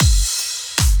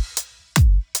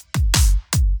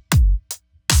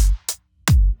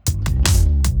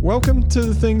Welcome to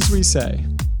the Things We Say.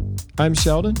 I'm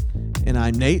Sheldon. And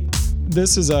I'm Nate.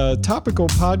 This is a topical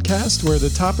podcast where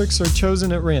the topics are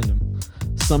chosen at random.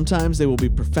 Sometimes they will be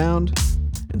profound,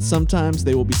 and sometimes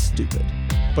they will be stupid.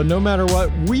 But no matter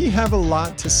what, we have a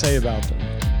lot to say about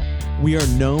them. We are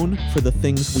known for the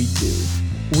things we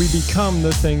do. We become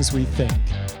the things we think.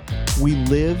 We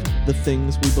live the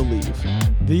things we believe.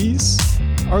 These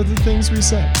are the things we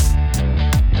say.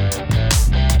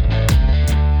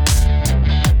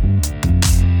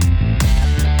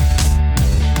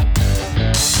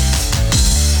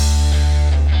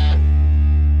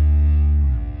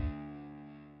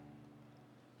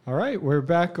 All right, we're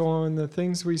back on the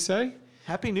things we say.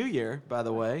 Happy New Year, by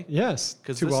the way. Yes,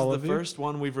 because to this all is of the you. first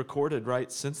one we've recorded, right,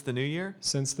 since the New Year?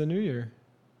 Since the New Year.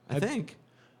 I think.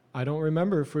 I don't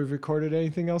remember if we've recorded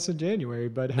anything else in January,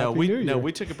 but Happy New Year. No,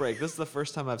 we took a break. This is the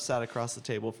first time I've sat across the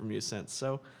table from you since.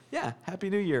 So, yeah, Happy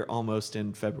New Year almost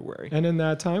in February. And in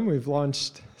that time, we've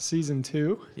launched Season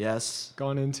 2. Yes.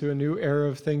 Gone into a new era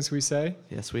of things we say.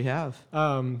 Yes, we have.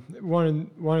 One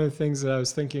of the things that I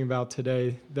was thinking about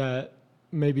today that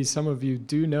maybe some of you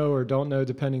do know or don't know,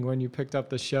 depending when you picked up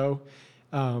the show.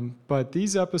 But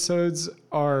these episodes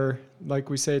are, like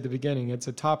we say at the beginning, it's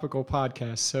a topical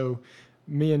podcast. So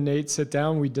me and Nate sit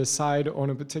down, we decide on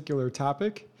a particular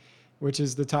topic, which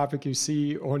is the topic you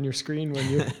see on your screen when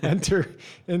you enter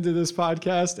into this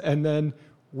podcast. And then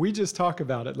we just talk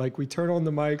about it. Like we turn on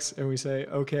the mics and we say,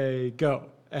 okay, go.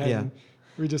 And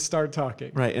we just start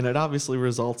talking. Right, and it obviously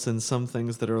results in some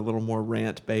things that are a little more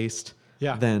rant-based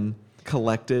than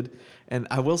collected. And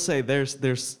I will say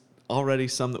there's already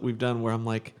some that we've done where I'm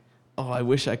like, oh, I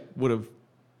wish I would have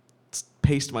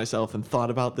paced myself and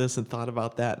thought about this and thought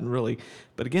about that and really,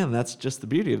 but again, that's just the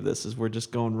beauty of this is we're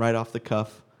just going right off the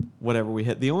cuff, whatever we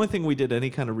hit. The only thing we did any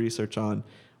kind of research on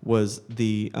was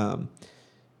the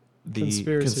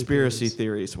conspiracy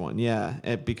theories one.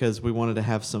 Yeah, because we wanted to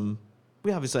have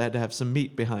we obviously had to have some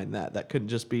meat behind that. That couldn't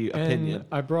just be opinion. And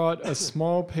I brought a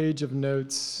small page of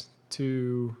notes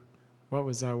to... What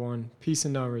was that one? Peace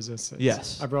and Non-Resistance.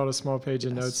 Yes. I brought a small page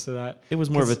of notes to that. It was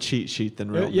more of a cheat sheet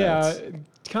than real notes.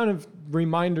 Kind of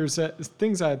reminders that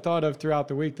things I had thought of throughout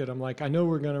the week that I'm like, I know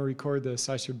we're going to record this.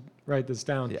 I should write this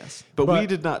down. Yes. But we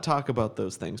did not talk about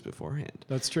those things beforehand.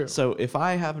 That's true. So if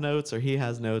I have notes or he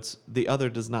has notes, the other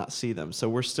does not see them. So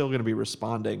we're still going to be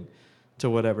responding to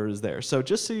whatever is there. So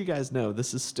just so you guys know,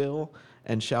 this is still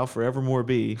and shall forevermore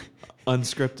be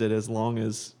unscripted as long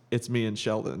as it's me and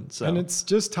Sheldon. So. And it's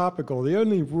just topical. The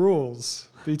only rules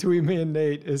between me and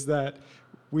Nate is that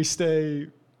we stay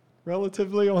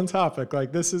relatively on topic.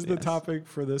 Like this is the topic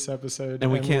for this episode.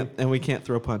 And we can't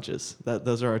throw punches.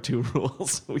 Those are our two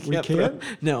rules. We can't?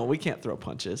 We can't throw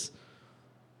punches.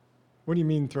 What do you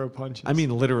mean throw punches? I mean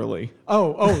literally.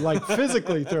 Oh, like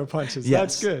physically throw punches. Yes.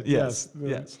 That's good.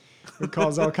 Yes. It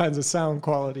cause all kinds of sound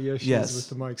quality issues with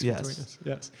the mics between us.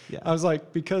 Yes. Yeah. I was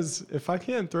like, because if I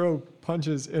can't throw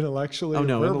punches intellectually,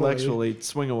 intellectually,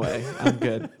 swing away. I'm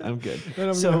good. Then I'm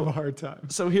gonna have a hard time.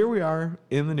 So here we are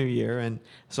in the new year, and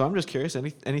so I'm just curious,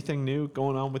 anything new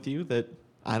going on with you that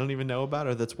I don't even know about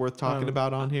or that's worth talking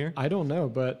about on here? I don't know,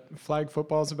 but flag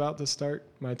football's about to start.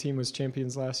 My team was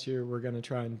champions last year. We're going to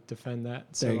try and defend that.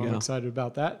 So I'm excited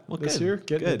about that this year,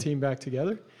 getting the team back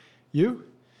together. You?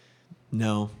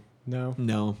 No,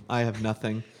 I have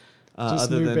nothing.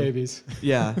 Just other new than, babies.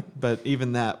 Yeah, but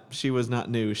even that, she was not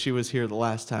new. She was here the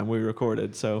last time we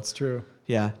recorded. So it's true.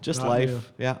 Yeah, just not life. new.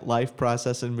 Yeah, life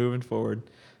processing, moving forward.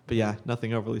 But yeah,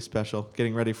 nothing overly special.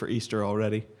 Getting ready for Easter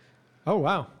already. Oh,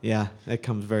 wow. Yeah, it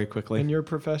comes very quickly. In your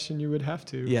profession, you would have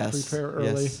to prepare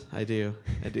early. Yes, I do.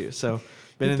 So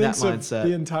been in that mindset.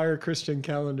 The entire Christian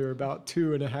calendar about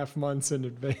 2.5 months in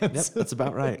advance. Yep, that's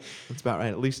about right.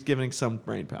 At least giving some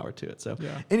brain power to it. So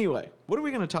anyway, what are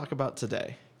we going to talk about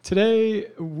today? Today,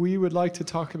 we would like to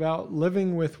talk about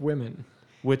living with women.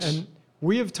 And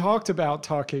we have talked about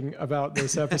talking about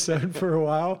this episode for a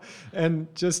while and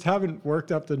just haven't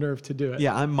worked up the nerve to do it.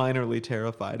 Yeah, I'm minorly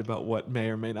terrified about what may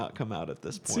or may not come out at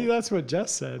this point. See, that's what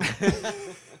Jess said.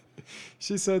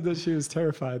 She said that she was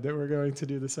terrified that we're going to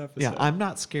do this episode. Yeah, I'm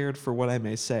not scared for what I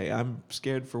may say. I'm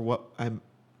scared for what I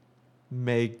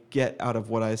may get out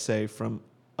of what I say from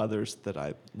others that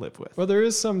I live with. Well, there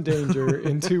is some danger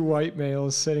in two white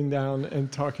males sitting down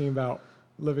and talking about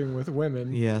living with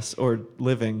women. Yes, or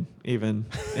living even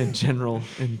in general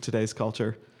in today's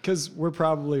culture. Because we're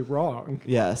probably wrong.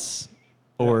 Yes,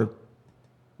 or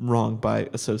wrong by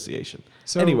association.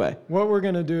 So anyway, what we're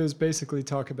going to do is basically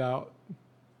talk about,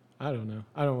 I don't know.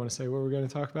 I don't want to say what we're going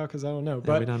to talk about because I don't know.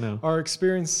 But we don't know. Our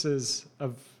experiences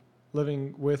of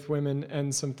living with women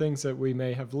and some things that we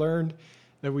may have learned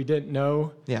that we didn't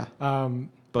know. Yeah.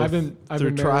 Both I've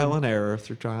through been trial married, and error,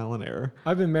 through trial and error.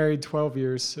 I've been married 12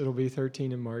 years. It'll be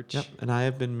 13 in March. Yep. And I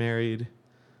have been married.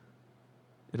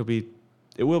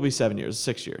 It will be 7 years,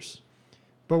 6 years.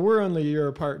 But we're only a year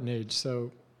apart in age,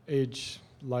 so age,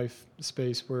 life,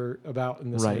 space, we're about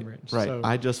in the same range. Right. So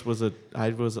I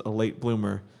was a late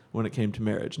bloomer when it came to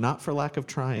marriage, not for lack of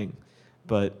trying,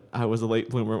 but I was a late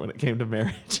bloomer when it came to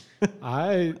marriage.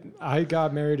 I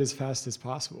got married as fast as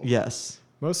possible. Yes.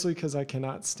 Mostly because I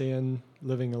cannot stand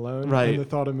living alone. Right. And the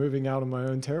thought of moving out on my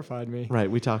own terrified me. Right.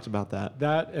 We talked about that.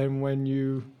 That, and when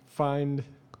you find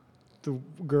the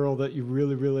girl that you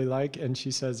really, really like and she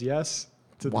says yes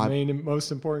to the main and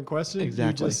most important question,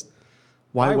 exactly. you just...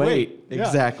 Why wait? Yeah.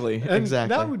 Exactly. And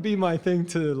exactly. that would be my thing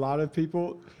to a lot of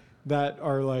people that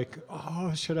are like,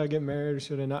 oh, should I get married or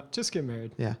should I not? Just get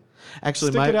married. Yeah.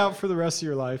 Actually, Stick it out for the rest of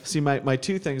your life. See, my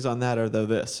two things on that are, though,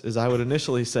 this, is I would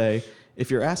initially say,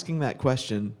 if you're asking that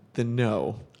question, then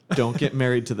no, don't get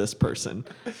married to this person.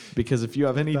 Because if you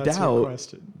have any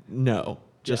doubt, no,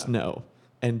 just no.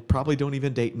 And probably don't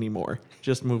even date anymore.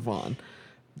 Just move on.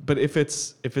 But if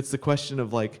it's the question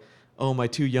of like, oh, am I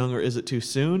too young or is it too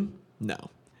soon? No.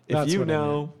 If you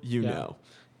know, you know.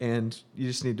 And you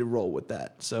just need to roll with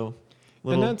that. So,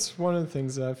 and that's one of the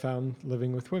things that I found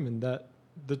living with women, that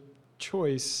the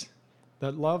choice,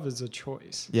 that love is a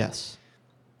choice. Yes.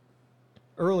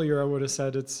 Earlier, I would have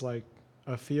said it's like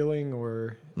a feeling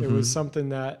or it was something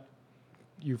that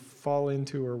you fall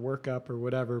into or work up or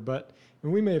whatever. But,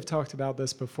 and we may have talked about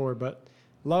this before, but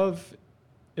love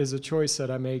is a choice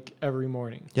that I make every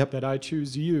morning. Yep. That I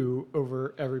choose you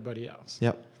over everybody else.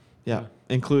 Yep. Yeah.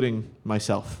 Including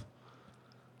myself.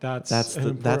 That's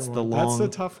the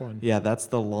tough one. Yeah, that's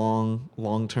the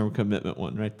long-term commitment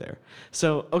one right there.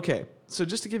 So, okay. So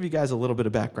just to give you guys a little bit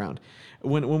of background,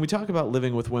 when we talk about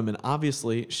living with women,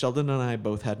 obviously Sheldon and I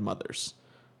both had mothers.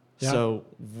 Yeah. So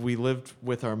we lived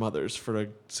with our mothers for a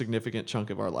significant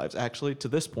chunk of our lives. Actually, to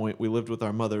this point, we lived with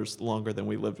our mothers longer than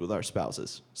we lived with our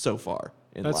spouses so far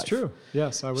in life. That's true.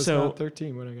 Yes, I was not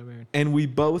 13 when I got married. And we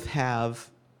both have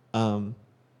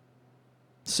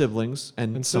siblings,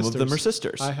 and some of them are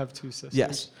sisters. I have 2 sisters.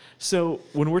 Yes. So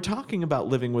when we're talking about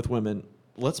living with women,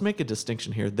 let's make a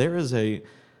distinction here. There is a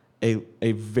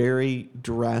very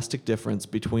drastic difference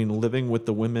between living with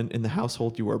the women in the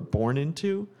household you were born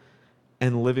into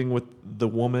and living with the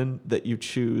woman that you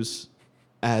choose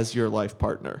as your life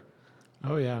partner.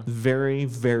 Oh, yeah. Very,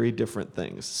 very different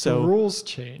things. So the rules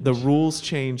change. The rules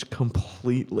change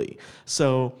completely.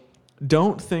 So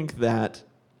don't think that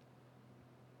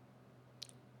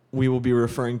we will be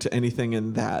referring to anything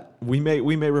in that. We may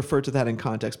refer to that in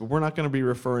context, but we're not going to be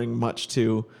referring much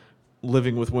to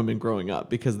living with women growing up,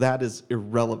 because that is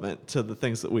irrelevant to the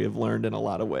things that we have learned in a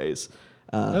lot of ways.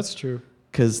 That's true.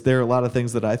 Because there are a lot of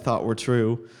things that I thought were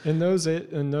true. In those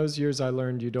years, I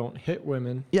learned you don't hit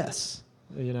women. Yes.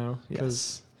 You know,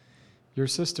 because your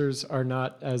sisters are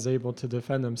not as able to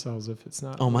defend themselves if it's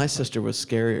not. Oh, my sister was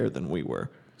scarier than we were.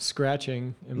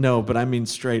 Scratching. No, but I mean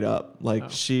straight up.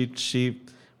 Like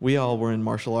we all were in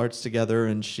martial arts together,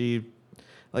 and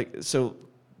so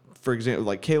for example,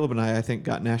 like Caleb and I think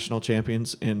got national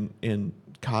champions in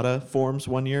kata forms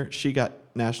one year. She got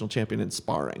national champion in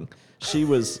sparring. She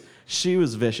was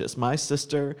vicious. My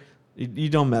sister, you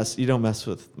don't mess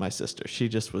with my sister. She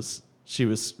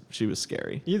was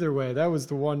scary. Either way, that was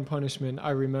the one punishment I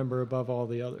remember above all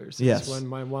the others. Yes. When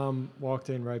my mom walked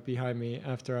in right behind me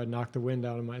after I knocked the wind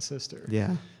out of my sister.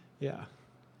 Yeah. Yeah.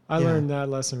 I learned that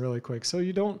lesson really quick. So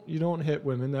you don't hit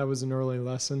women. That was an early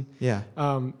lesson. Yeah.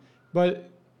 But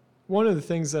one of the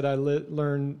things that I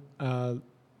learned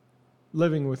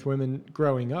living with women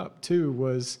growing up too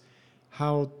was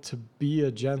how to be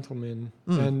a gentleman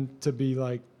and to be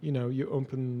like, you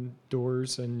open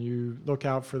doors and you look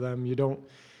out for them. You don't,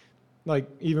 like,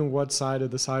 even what side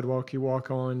of the sidewalk you walk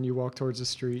on, you walk towards the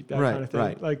street, that kind of thing.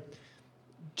 Right. Like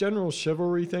general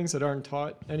chivalry things that aren't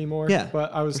taught anymore. Yeah,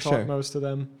 but I was taught most of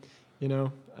them,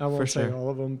 I won't say all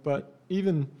of them, but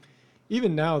even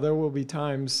now there will be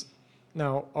times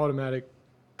now automatic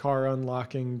car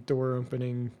unlocking, door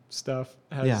opening stuff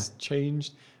has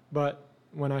changed, but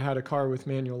when I had a car with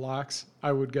manual locks,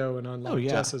 I would go and unlock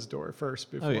Jess's door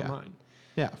first before mine.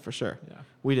 Yeah, for sure. Yeah.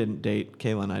 We didn't date.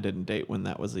 Kayla and I didn't date when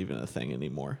that was even a thing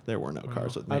anymore. There were no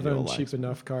cars with manual locks. I've owned cheap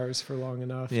enough cars for long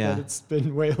enough that it's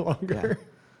been way longer.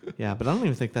 Yeah, but I don't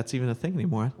even think that's even a thing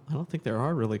anymore. I don't think there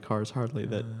are really cars hardly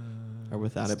that are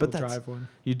without it. But drive one.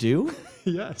 You do?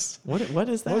 Yes. What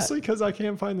is that? Mostly because I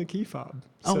can't find the key fob.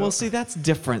 Oh, well, see, that's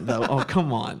different, though. Oh,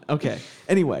 come on. Okay.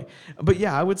 Anyway, but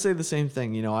yeah, I would say the same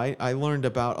thing. I learned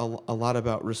about a lot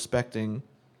about respecting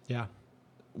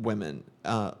women.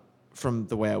 from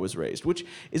the way I was raised, which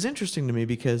is interesting to me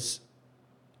because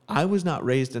I was not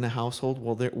raised in a household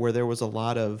where there was a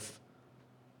lot of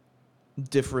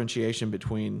differentiation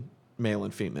between male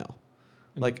and female.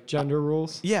 Like gender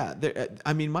rules? Yeah.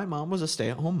 I mean, my mom was a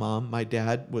stay-at-home mom. My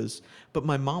dad was, but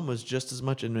my mom was just as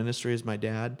much in ministry as my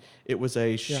dad. It was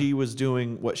she was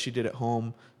doing what she did at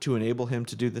home to enable him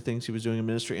to do the things he was doing in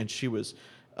ministry. And she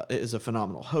is a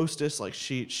phenomenal hostess. Like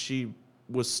she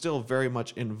was still very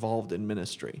much involved in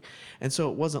ministry. And so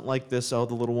it wasn't like this, the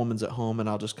little woman's at home and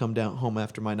I'll just come down home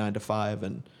after my 9 to 5.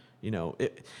 And,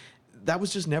 that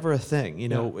was just never a thing.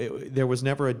 There was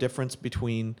never a difference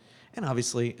between, and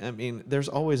obviously, I mean, there's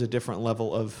always a different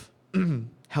level of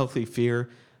healthy fear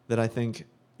that I think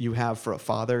you have for a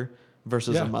father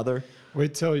versus a mother.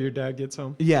 Wait till your dad gets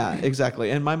home. Yeah,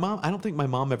 exactly. And my mom, I don't think my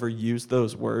mom ever used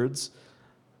those words,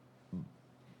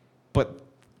 but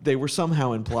they were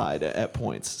somehow implied at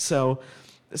points. So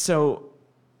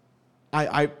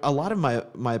I a lot of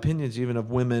my opinions even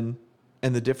of women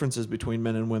and the differences between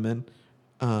men and women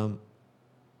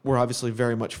were obviously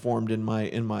very much formed in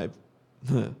my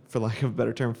for lack of a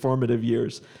better term, formative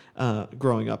years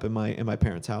growing up in my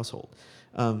parents' household.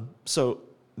 So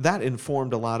that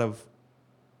informed a lot of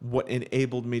what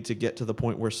enabled me to get to the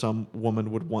point where some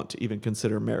woman would want to even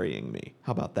consider marrying me.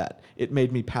 How about that? It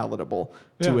made me palatable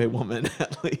to a woman,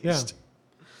 at least.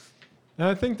 Yeah. And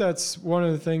I think that's one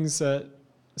of the things that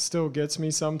still gets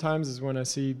me sometimes is when I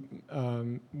see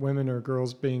women or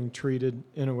girls being treated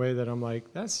in a way that I'm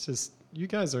like, that's just, you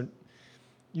guys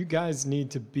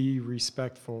need to be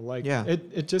respectful. Like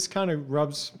it just kind of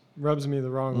rubs me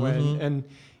the wrong way.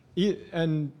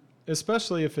 And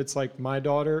especially if it's like my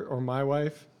daughter or my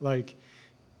wife, like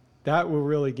that will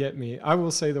really get me. I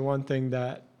will say the one thing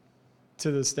that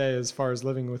to this day, as far as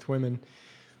living with women,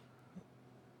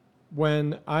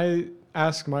 when I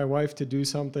ask my wife to do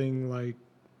something like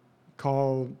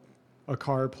call a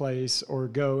car place or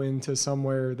go into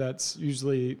somewhere that's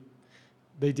usually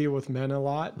they deal with men a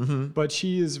lot, but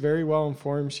she is very well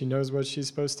informed. She knows what she's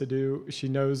supposed to do. She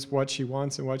knows what she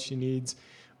wants and what she needs.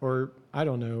 Or I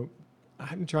don't know.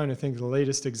 I'm trying to think of the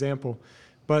latest example,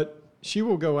 but she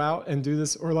will go out and do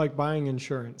this, or like buying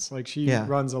insurance. Like she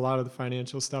runs a lot of the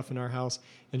financial stuff in our house,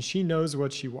 and she knows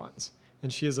what she wants.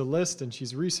 And she has a list and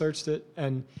she's researched it.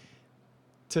 And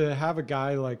to have a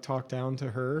guy like talk down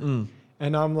to her,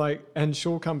 and I'm like, and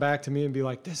she'll come back to me and be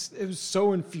like, it was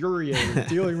so infuriating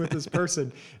dealing with this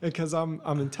person because I'm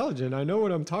intelligent. I know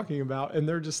what I'm talking about. And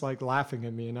they're just like laughing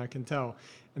at me, and I can tell.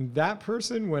 And that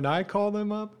person, when I call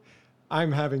them up,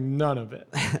 I'm having none of it.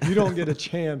 You don't get a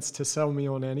chance to sell me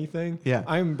on anything. Yeah.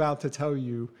 I'm about to tell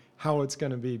you how it's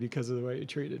going to be because of the way you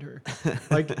treated her.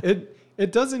 Like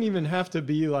it doesn't even have to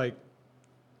be like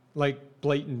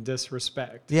blatant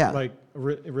disrespect. Yeah. Like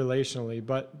relationally,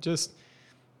 but just,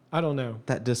 I don't know.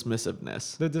 That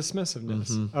dismissiveness. The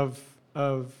dismissiveness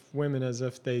of women as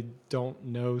if they don't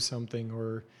know something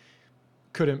or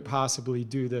couldn't possibly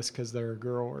do this because they're a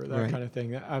girl or that kind of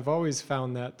thing. I've always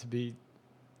found that to be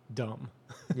dumb.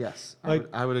 Yes.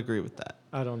 I would agree with that.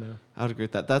 I don't know. I would agree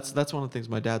with that. That's one of the things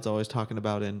my dad's always talking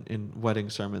about in wedding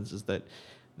sermons is that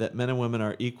men and women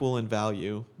are equal in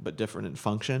value but different in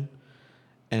function.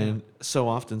 And so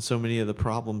often, so many of the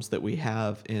problems that we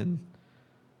have in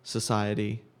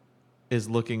society is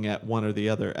looking at one or the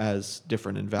other as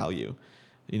different in value.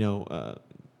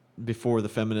 Before the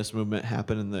feminist movement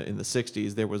happened in the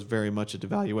 60s, there was very much a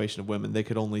devaluation of women. They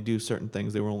could only do certain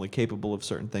things. They were only capable of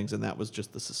certain things, and that was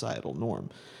just the societal norm.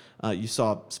 You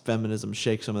saw feminism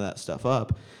shake some of that stuff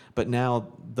up, but now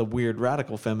the weird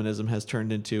radical feminism has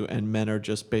turned into, and men are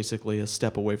just basically a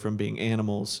step away from being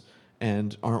animals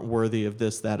and aren't worthy of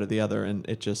this, that, or the other, and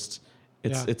it's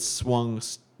swung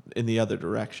in the other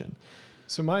direction.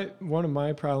 So one of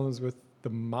my problems with the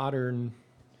modern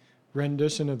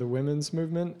rendition of the women's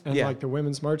movement and like the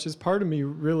women's marches, part of me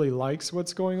really likes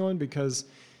what's going on because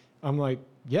I'm like,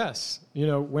 yes,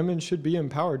 women should be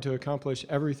empowered to accomplish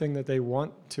everything that they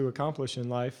want to accomplish in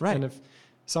life. Right. And if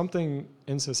something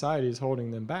in society is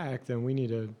holding them back, then we need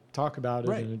to talk about it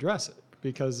and address it,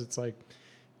 because it's like,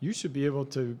 you should be able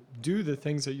to do the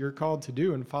things that you're called to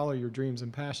do and follow your dreams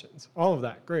and passions. All of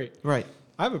that. Great. Right.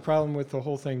 I have a problem with the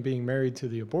whole thing being married to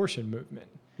the abortion movement.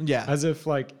 Yeah. As if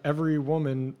like every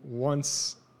woman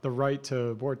wants the right to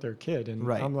abort their kid.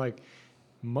 And I'm like,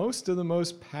 most of the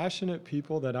most passionate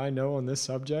people that I know on this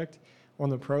subject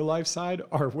on the pro-life side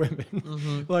are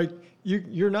women. Like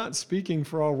you're not speaking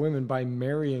for all women by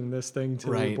marrying this thing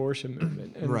to the abortion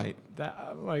movement. And that,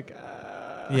 I'm like,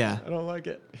 I don't like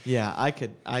it. Yeah, I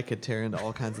could tear into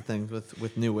all kinds of things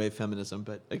with new wave feminism,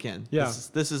 but again,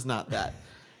 this is not that.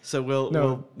 So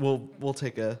we'll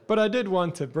take a. But I did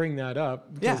want to bring that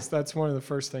up because that's one of the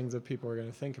first things that people are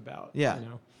going to think about. Yeah. You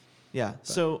know? Yeah. But.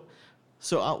 So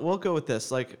we'll go with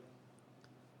this. Like,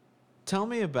 tell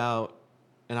me about,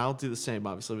 and I'll do the same,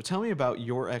 obviously, but tell me about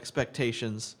your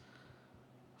expectations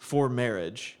for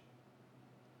marriage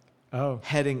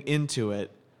heading into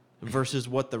it versus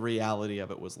what the reality of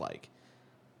it was like.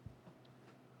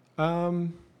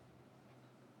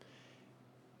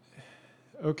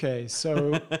 Okay,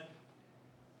 so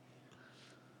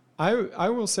I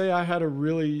will say I had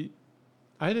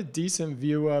a decent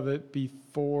view of it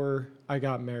before I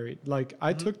got married. Like,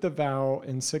 I took the vow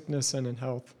in sickness and in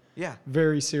health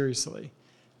very seriously.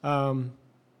 And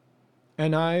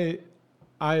I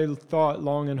thought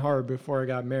long and hard before I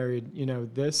got married, you know,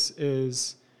 this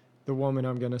is the woman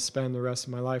I'm going to spend the rest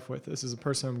of my life with. This is a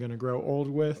person I'm going to grow old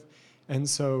with. And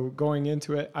so going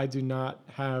into it, I do not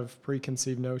have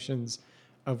preconceived notions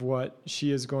of what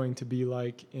she is going to be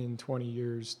like in 20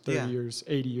 years, 30 years,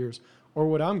 80 years, or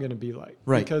what I'm going to be like.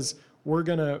 Right. Because we're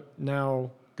going to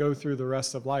now go through the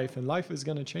rest of life, and life is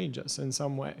going to change us in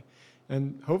some way.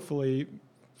 And hopefully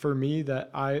for me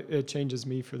it changes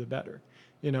me for the better,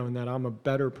 you know, and that I'm a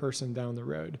better person down the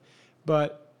road.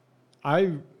 But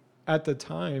at the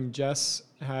time, Jess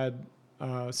had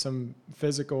some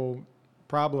physical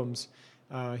problems,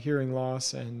 hearing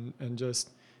loss and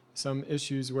just some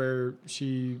issues where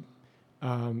she,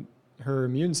 her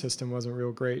immune system wasn't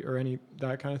real great or any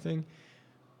that kind of thing.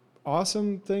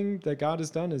 Awesome thing that God has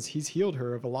done is he's healed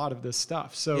her of a lot of this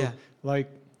stuff. So like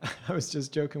I was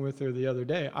just joking with her the other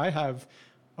day. I have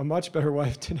a much better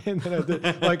wife today than I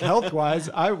did. Like health wise,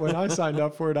 when I signed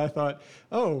up for it, I thought,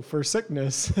 oh, for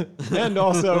sickness and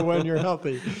also when you're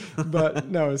healthy. But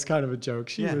no, it's kind of a joke.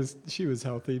 She was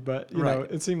healthy, but you know,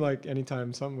 it seemed like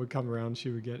anytime something would come around, she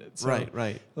would get it. So,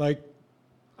 right. Like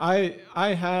I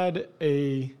had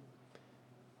a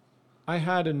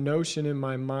notion in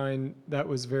my mind that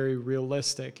was very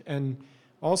realistic, and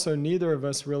also neither of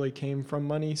us really came from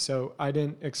money, so I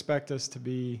didn't expect us to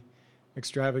be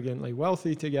extravagantly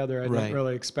wealthy together. I didn't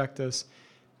really expect us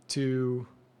to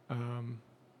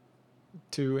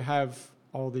have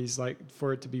all these, like,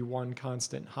 for it to be one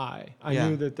constant high. I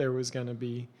knew that there was going to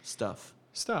be stuff.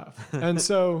 And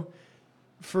so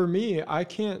for me, I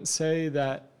can't say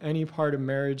that any part of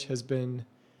marriage has been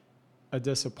a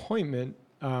disappointment.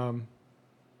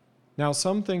 Now,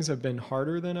 some things have been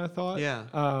harder than I thought.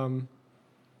 And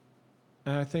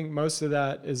I think most of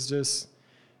that is just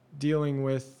dealing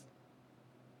with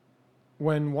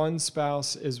when one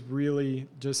spouse is really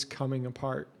just coming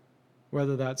apart,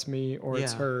 whether that's me or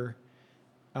it's her,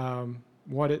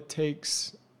 what it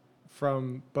takes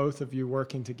from both of you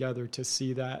working together to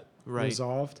see that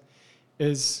resolved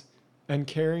and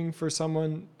caring for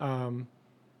someone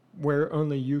where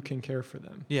only you can care for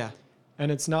them.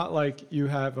 And it's not like you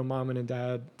have a mom and a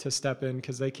dad to step in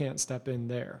because they can't step in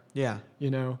there. You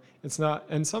know, it's not,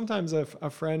 and sometimes a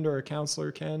friend or a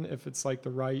counselor can, if it's like the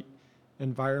right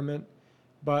environment,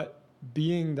 but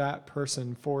being that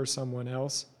person for someone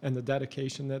else and the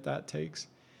dedication that takes,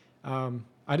 I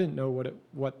didn't know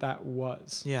what that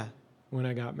was when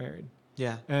I got married.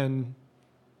 And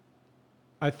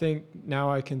I think now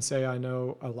I can say I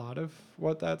know a lot of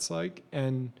what that's like,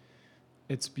 and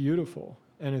it's beautiful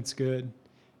and it's good,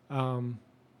 to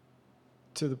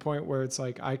the point where it's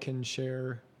like I can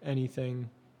share anything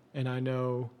and I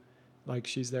know, like,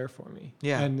 she's there for me.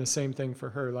 And the same thing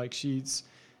for her. Like,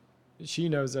 she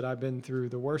knows that I've been through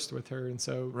the worst with her, and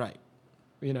so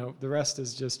you know, the rest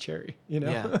is just cherry, you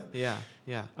know.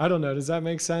 I don't know, does that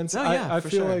make sense? No, I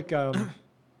feel sure. like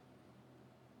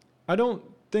I don't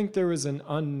think there was an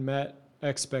unmet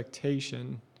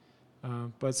expectation,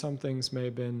 but some things may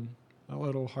have been a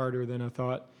little harder than I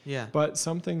thought. But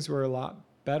some things were a lot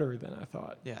better than I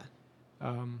thought.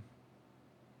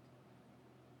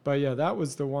 But yeah, that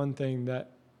was the one thing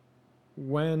that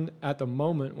at the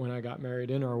moment when I got married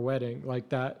in our wedding, like,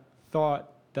 that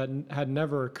thought that had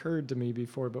never occurred to me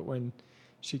before, but when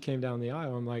she came down the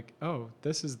aisle, I'm like, oh,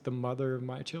 this is the mother of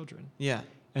my children.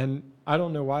 And I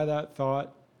don't know why that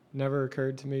thought never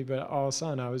occurred to me, but all of a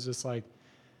sudden I was just like,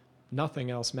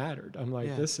 nothing else mattered. I'm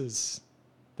like, this is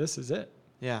it.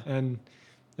 And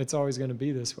it's always going to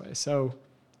be this way. So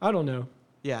I don't know.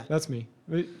 That's me.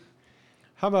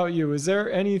 How about you? Is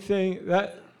there anything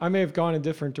that I may have gone a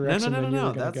different direction than you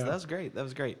were going to go? That was great. That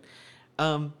was great.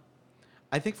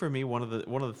 I think for me, one of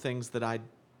the things that I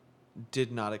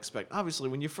did not expect, obviously,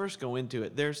 when you first go into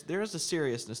it, there is a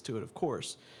seriousness to it, of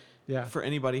course. For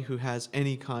anybody who has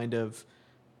any kind of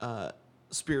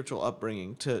spiritual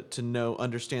upbringing to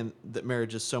understand that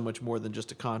marriage is so much more than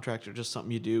just a contract or just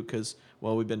something you do because,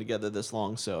 well, we've been together this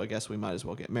long, so I guess we might as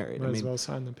well get married. Might as well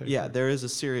sign the paper. Yeah, there is a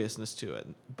seriousness to it,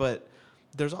 but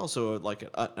there's also like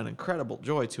an incredible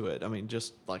joy to it. I mean,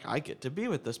 just like I get to be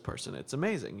with this person. It's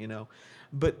amazing, you know.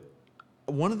 But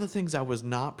one of the things I was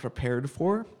not prepared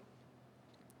for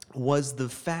was the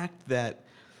fact that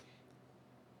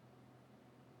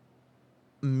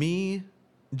me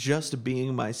just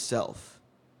being myself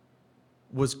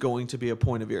was going to be a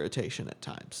point of irritation at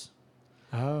times.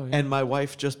 Oh, yeah. And my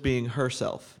wife just being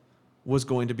herself was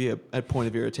going to be a point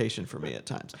of irritation for me at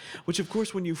times. Which, of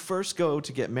course, when you first go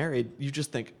to get married, you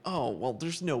just think, oh, well,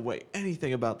 there's no way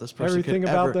anything about this person Everything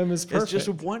could about ever, them is perfect. It's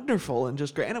just wonderful and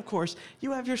just great. And, of course,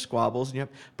 you have your squabbles,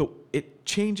 but it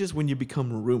changes when you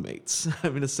become roommates. I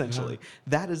mean, essentially.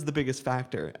 Yeah. That is the biggest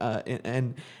factor.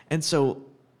 And so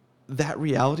that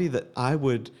reality that I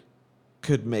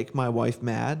could make my wife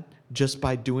mad just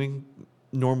by doing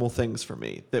normal things for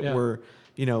me that were,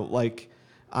 you know, like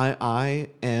I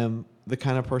am the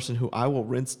kind of person who I will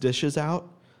rinse dishes out,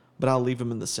 but I'll leave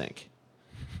them in the sink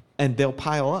and they'll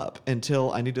pile up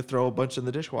until I need to throw a bunch in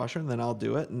the dishwasher, and then I'll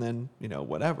do it. And then, you know,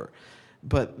 whatever.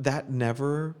 But that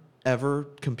never, ever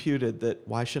computed that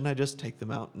why shouldn't I just take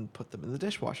them out and put them in the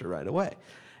dishwasher right away?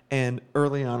 And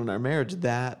early on in our marriage,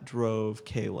 that drove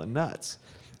Kayla nuts.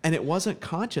 And it wasn't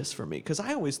conscious for me because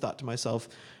I always thought to myself,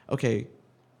 okay,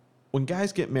 when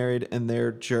guys get married and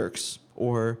they're jerks,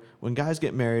 or when guys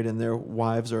get married and their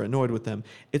wives are annoyed with them,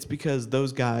 it's because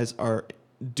those guys are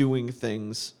doing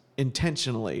things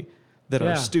intentionally that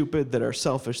are stupid, that are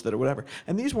selfish, that are whatever.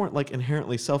 And these weren't like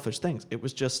inherently selfish things. It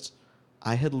was just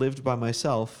I had lived by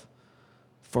myself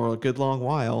for a good long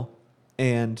while,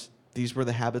 and these were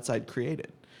the habits I'd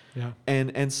created. Yeah.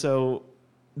 And so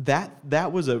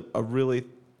that was a really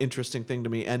interesting thing to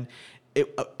me. And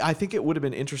I think it would have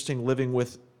been interesting living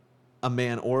with a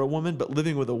man or a woman, but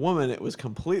living with a woman, it was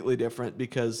completely different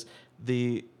because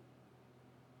that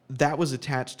was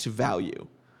attached to value.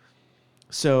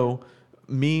 So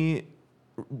me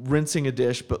rinsing a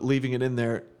dish but leaving it in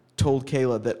there told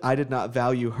Kayla that I did not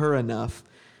value her enough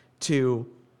to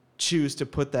choose to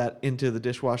put that into the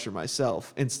dishwasher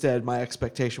myself. Instead, my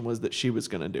expectation was that she was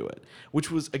going to do it,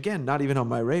 which was, again, not even on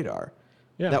my radar.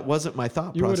 Yeah. That wasn't my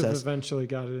thought process. You would have eventually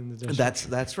got it in the dishwasher.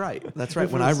 That's right. That's right.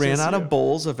 When I ran out of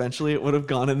bowls, eventually it would have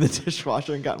gone in the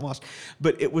dishwasher and gotten washed.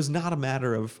 But it was not a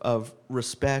matter of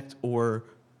respect or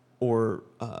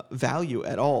value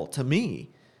at all to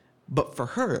me. But for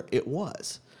her, it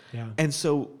was. Yeah. And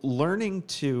so learning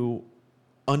to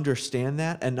understand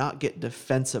that and not get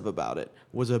defensive about it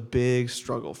was a big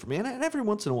struggle for me. And every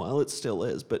once in a while it still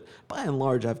is. But by and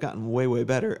large, I've gotten way, way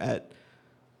better at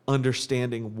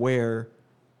understanding where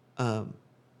a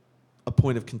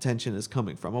point of contention is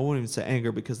coming from. I won't even say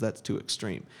anger because that's too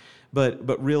extreme.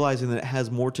 But realizing that it has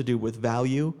more to do with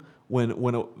value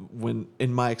when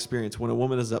in my experience, when a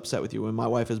woman is upset with you, when my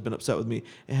wife has been upset with me,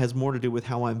 it has more to do with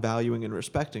how I'm valuing and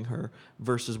respecting her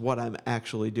versus what I'm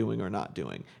actually doing or not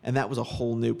doing. And that was a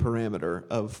whole new parameter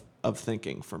of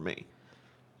thinking for me.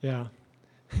 Yeah.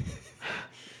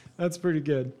 That's pretty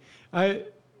good.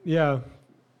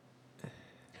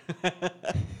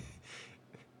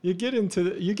 You get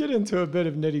into a bit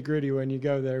of nitty-gritty when you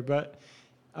go there, but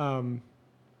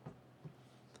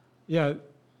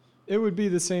it would be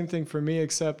the same thing for me,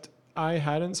 except I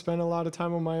hadn't spent a lot of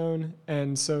time on my own.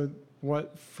 And so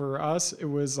for us, it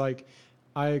was like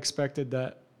I expected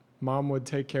that mom would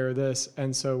take care of this.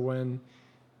 And so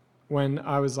when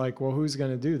I was like, well, who's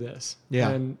going to do this? Yeah.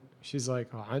 And she's like,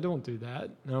 oh, I don't do that.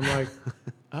 And I'm like,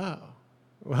 oh,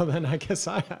 well, then I guess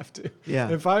I have to. Yeah.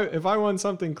 If I want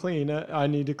something clean, I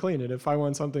need to clean it. If I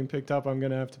want something picked up, I'm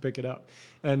going to have to pick it up.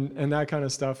 And that kind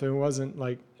of stuff. It wasn't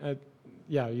like,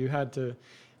 you had to.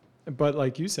 But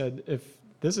like you said, if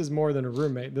this is more than a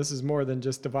roommate, this is more than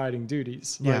just dividing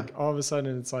duties. Yeah. Like all of a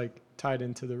sudden it's like tied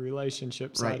into the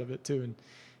relationship side right. of it too,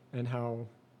 and how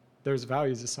there's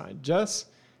values assigned. Jess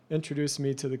introduced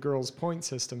me to the girls' point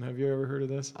system. Have you ever heard of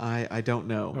this? I don't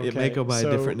know. Okay. It may go by a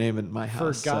different name in my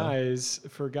house.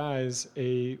 For guys,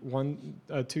 a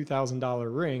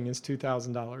 $2,000 ring is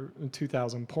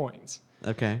 $2,000 points.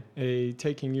 Okay.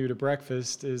 Taking you to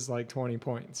breakfast is like 20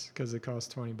 points because it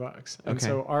costs $20. And okay.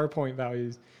 so our point value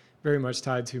is very much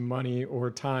tied to money or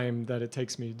time that it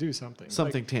takes me to do something.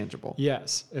 Something tangible.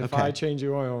 Yes. If I change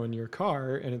the oil in your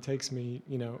car and it takes me,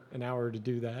 an hour to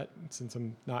do that, since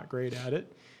I'm not great at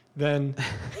it, then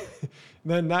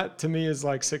that to me is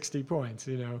like 60 points,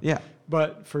 Yeah.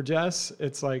 But for Jess,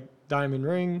 it's like diamond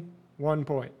ring, 1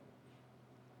 point.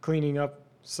 Cleaning up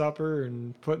supper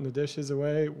and putting the dishes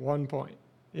away, 1 point.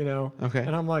 Okay.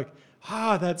 And I'm like,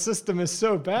 that system is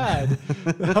so bad.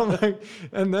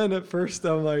 And then at first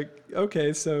I'm like,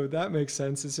 okay, so that makes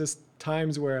sense. It's just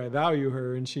times where I value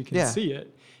her and she can see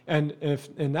it. And if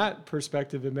in that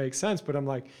perspective, it makes sense. But I'm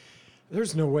like,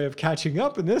 there's no way of catching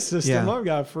up in this system. I've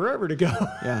got forever to go.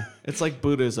 Yeah. It's like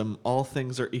Buddhism. All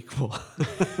things are equal.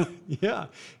 Yeah.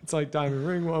 It's like diamond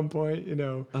ring 1 point,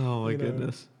 Oh my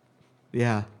goodness.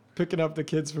 Yeah. Picking up the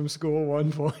kids from school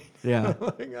 1 point. Yeah.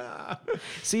 Like,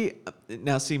 See,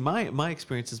 my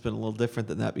experience has been a little different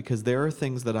than that, because there are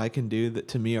things that I can do that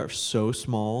to me are so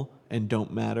small and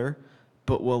don't matter,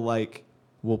 but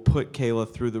will put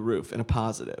Kayla through the roof in a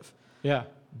positive. Yeah.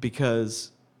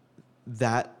 Because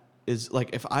that is like,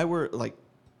 if I were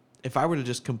to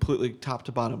just completely top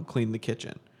to bottom clean the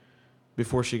kitchen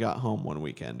before she got home one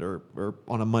weekend or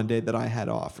on a Monday that I had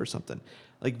off or something,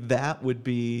 like that would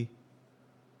be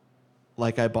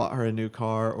like I bought her a new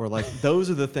car, or like those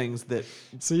are the things that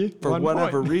for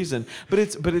whatever reason, but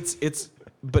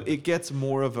it gets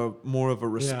more of a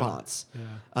response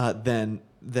than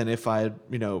if I had,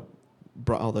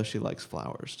 brought, although she likes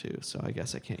flowers too, so I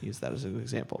guess I can't use that as an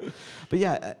example. But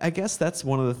yeah, I guess that's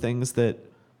one of the things that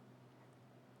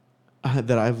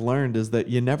I've learned, is that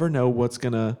you never know what's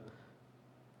gonna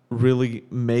really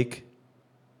make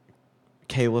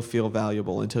Kayla feel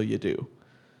valuable until you do.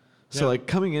 So like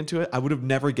coming into it, I would have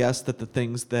never guessed that the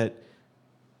things that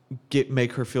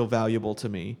make her feel valuable to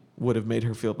me would have made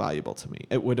her feel valuable to me.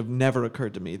 It would have never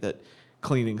occurred to me that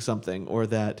cleaning something or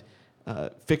that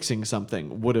fixing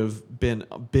something would have been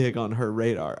big on her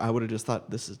radar. I would have just thought,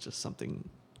 this is just something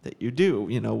that you do,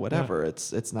 whatever.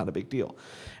 Yeah. It's not a big deal.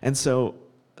 And so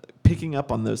picking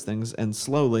up on those things and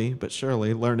slowly but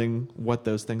surely learning what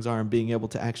those things are and being able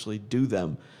to actually do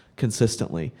them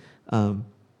consistently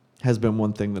has been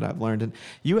one thing that I've learned. And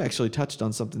you actually touched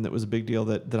on something that was a big deal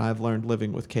that I've learned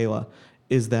living with Kayla,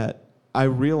 is that I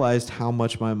realized how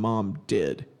much my mom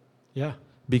did. Yeah.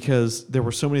 Because there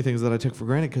were so many things that I took for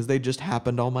granted because they just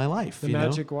happened all my life. The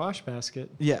magic wash basket.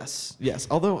 Yes.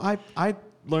 Although I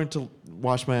learned to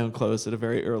wash my own clothes at a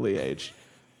very early age.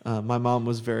 My mom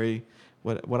was very...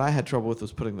 What I had trouble with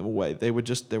was putting them away. There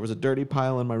was a dirty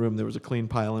pile in my room, there was a clean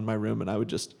pile in my room, and I would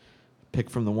just pick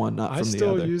from the one, not from the other.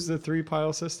 I still use the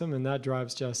 3-pile system, and that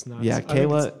drives just nuts. Yeah,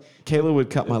 Kayla would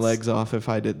cut my legs off if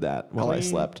I did that while I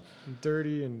slept.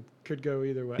 Dirty, and could go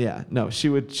either way. Yeah, no, she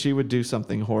would do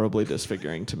something horribly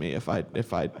disfiguring to me if I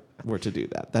were to do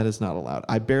that. That is not allowed.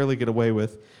 I barely get away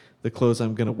with the clothes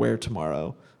I'm going to wear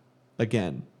tomorrow,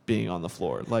 again, being on the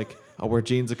floor. Like, I'll wear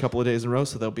jeans a couple of days in a row,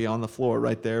 so they'll be on the floor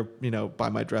right there, by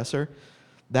my dresser.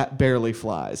 That barely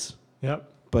flies. Yep.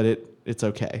 But it's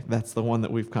okay. That's the one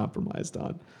that we've compromised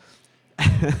on.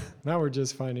 Now we're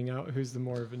just finding out who's the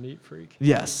more of a neat freak.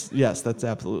 Yes, that's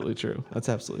absolutely true. That's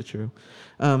absolutely true.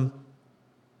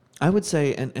 I would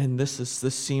say, and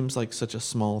this seems like such a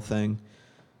small thing.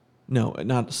 No,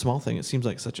 not a small thing. It seems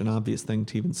like such an obvious thing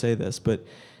to even say this, but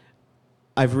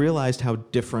I've realized how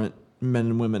different men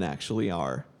and women actually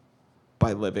are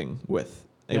by living with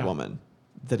a woman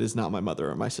that is not my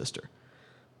mother or my sister.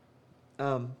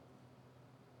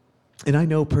 And I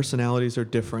know personalities are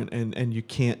different, and you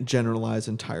can't generalize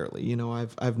entirely.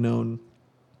 I've known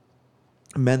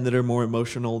men that are more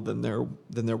emotional than their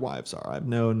wives are. I've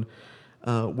known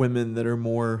women that are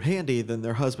more handy than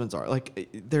their husbands are. Like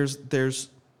there's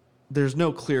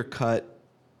no clear cut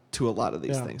to a lot of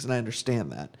these things, and I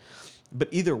understand that. But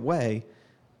either way,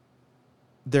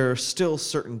 there are still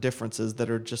certain differences that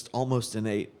are just almost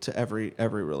innate to every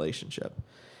relationship.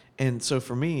 And so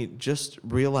for me, just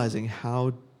realizing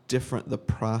how different the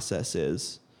process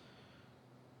is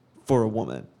for a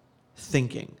woman,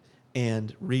 thinking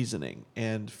and reasoning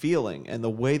and feeling, and the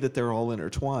way that they're all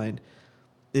intertwined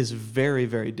is very,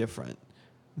 very different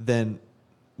than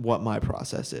what my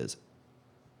process is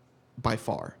by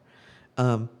far.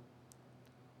 And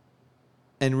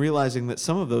realizing that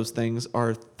some of those things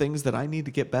are things that I need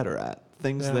to get better at,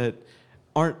 things that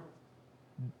aren't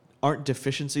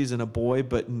deficiencies in a boy,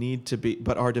 but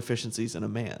are deficiencies in a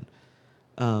man.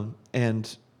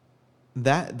 And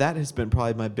that has been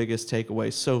probably my biggest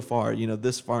takeaway so far,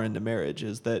 this far into marriage,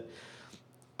 is that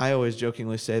I always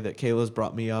jokingly say that Kayla's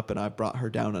brought me up and I've brought her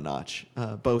down a notch,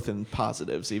 both in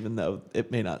positives, even though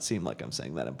it may not seem like I'm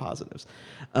saying that in positives.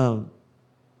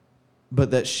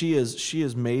 But that she has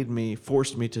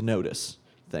forced me to notice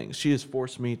things. She has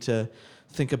forced me to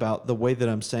think about the way that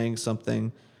I'm saying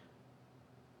something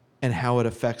and how it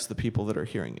affects the people that are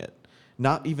hearing it.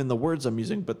 Not even the words I'm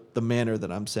using, but the manner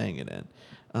that I'm saying it in.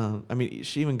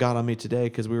 She even got on me today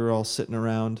because we were all sitting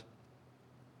around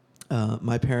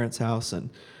my parents' house and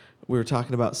we were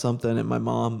talking about something, and my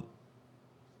mom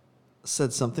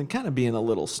said something kind of being a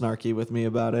little snarky with me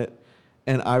about it.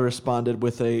 And I responded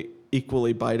with a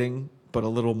equally biting, but a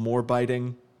little more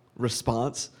biting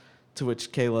response, to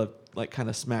which Kayla like kind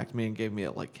of smacked me and gave me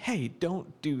a like, hey,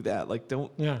 don't do that. Like,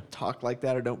 don't talk like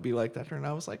that or don't be like that. And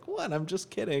I was like, what? I'm just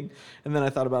kidding. And then I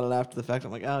thought about it after the fact.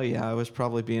 I'm like, oh yeah, I was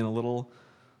probably being a little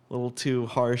too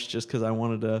harsh just because I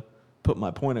wanted to put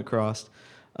my point across.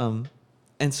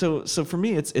 And so for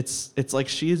me, it's like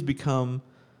she has become,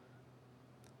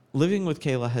 living with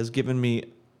Kayla has given me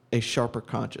a sharper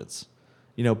conscience,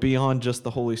 beyond just the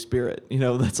Holy Spirit.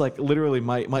 That's like literally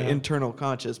my internal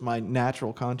conscience, my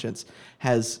natural conscience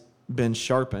has been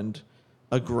sharpened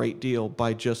a great deal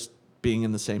by just being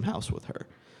in the same house with her.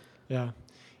 Yeah.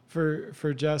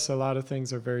 For Jess, a lot of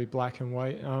things are very black and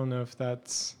white. I don't know if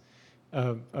that's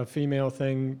a female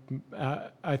thing.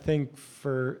 I think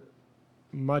for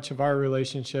much of our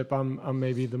relationship, I'm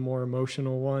maybe the more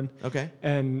emotional one. Okay.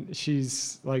 And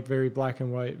she's like very black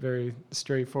and white, very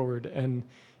straightforward. And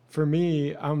for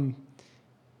me, I'm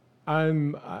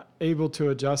able to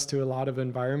adjust to a lot of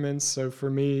environments. So for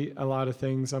me, a lot of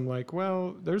things I'm like,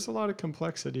 well, there's a lot of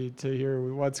complexity to hear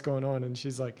what's going on. And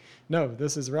she's like, no,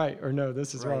 this is right, or no,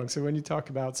 this is wrong. So when you talk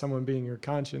about someone being your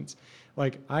conscience,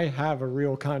 like I have a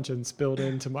real conscience built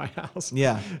into my house.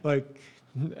 Yeah.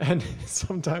 And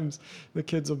sometimes the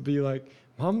kids will be like,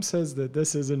 Mom says that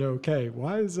this isn't okay.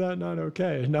 Why is that not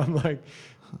okay? And I'm like,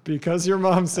 because your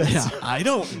mom says. Yeah, I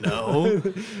don't know.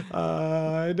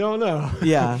 I don't know.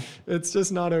 Yeah. It's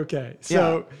just not okay.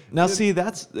 So now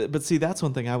that's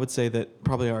one thing I would say that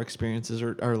probably our experiences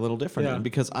are a little different in,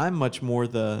 because I'm much more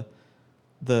the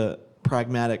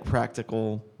pragmatic,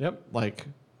 practical. Yep. Like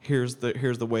here's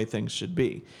the way things should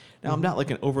be. Now I'm not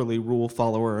like an overly rule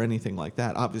follower or anything like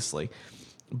that, obviously,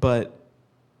 but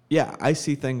yeah, I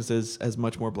see things as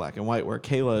much more black and white, where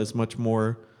Kayla is much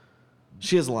more.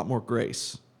 She has a lot more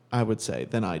grace, I would say,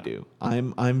 than I do.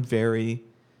 I'm very,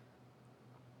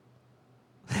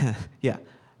 yeah.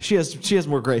 She has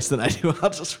more grace than I do. I'll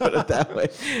just put it that way.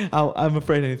 I'm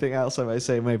afraid anything else I might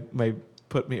say may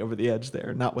put me over the edge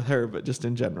there. Not with her, but just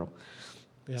in general.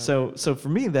 Yeah. So for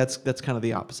me, that's kind of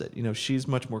the opposite. She's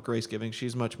much more grace giving.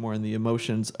 She's much more in the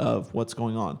emotions of what's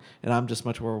going on, and I'm just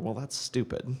much more, well, that's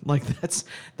stupid. Like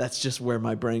that's just where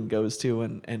my brain goes to,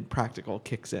 and practical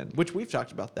kicks in. Which we've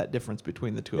talked about that difference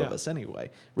between the two of us anyway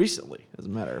recently, as a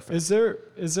matter of fact. Is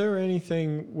there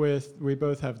anything with, we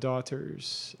both have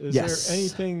daughters? Is there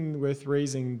anything with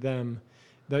raising them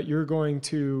that you're going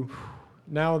to,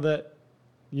 now that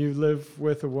you live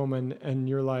with a woman and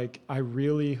you're like, I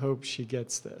really hope she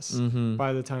gets this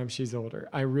by the time she's older.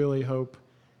 I really hope.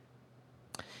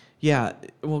 Yeah,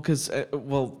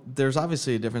 well, there's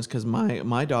obviously a difference, because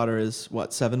my daughter is,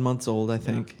 7 months old, I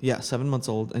think. Yeah, 7 months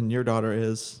old, and your daughter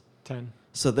is 10.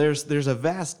 So there's a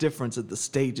vast difference at the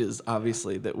stages,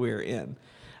 obviously, that we're in.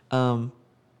 But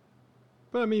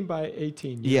I mean, by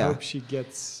 18, you hope she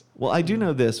gets. Well, I do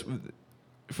know this.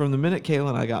 From the minute Kayla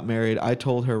and I got married, I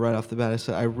told her right off the bat, I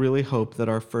said, I really hope that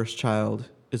our first child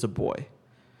is a boy.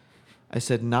 I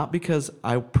said, not because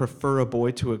I prefer a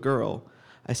boy to a girl.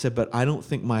 I said, but I don't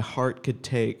think my heart could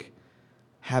take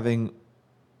having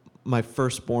my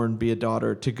firstborn be a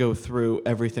daughter to go through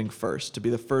everything first, to be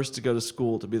the first to go to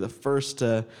school, to be the first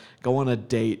to go on a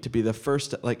date, to be the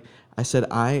first to, I said,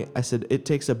 it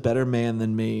takes a better man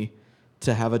than me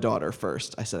to have a daughter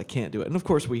first. I said, I can't do it. And of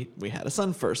course we had a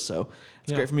son first, so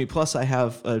it's great for me. Plus I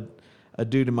have a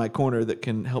dude in my corner that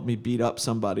can help me beat up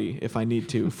somebody if I need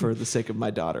to for the sake of my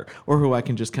daughter, or who I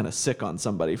can just kind of sick on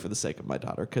somebody for the sake of my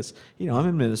daughter. Because, I'm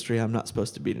in ministry. I'm not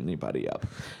supposed to beat anybody up.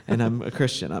 And I'm a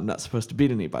Christian. I'm not supposed to beat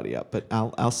anybody up, but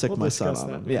I'll sick my son on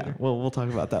them. Yeah, we'll talk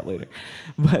about that later.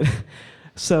 But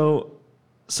so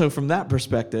from that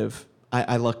perspective,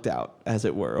 I lucked out, as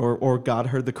it were, or God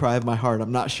heard the cry of my heart.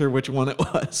 I'm not sure which one it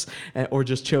was, or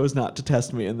just chose not to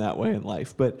test me in that way in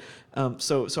life. But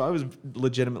so I was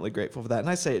legitimately grateful for that. And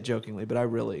I say it jokingly, but I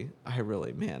really,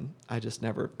 man, I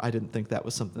didn't think that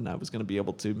was something I was going to be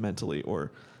able to mentally,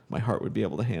 or my heart would be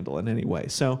able to handle in any way.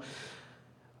 So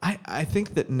I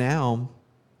think that now,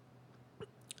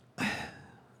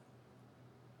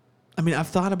 I mean, I've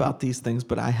thought about these things,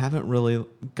 but I haven't really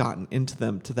gotten into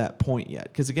them to that point yet.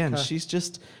 Because again, she's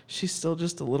still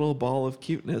just a little ball of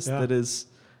cuteness that is,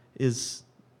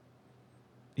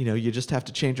 you just have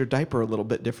to change her diaper a little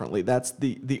bit differently. That's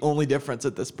the only difference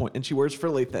at this point. And she wears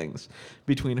frilly things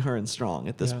between her and Strong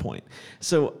at this point.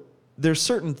 So there's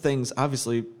certain things,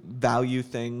 obviously value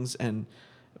things, and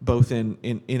both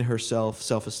in herself,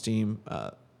 self-esteem,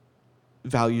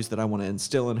 values that I want to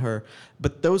instill in her,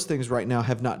 but those things right now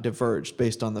have not diverged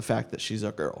based on the fact that she's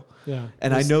a girl. Yeah.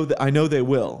 And I know they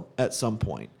will at some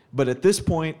point, But at this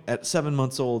point, at 7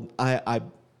 months old, I've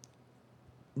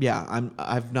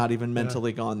not even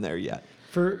mentally gone there yet.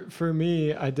 For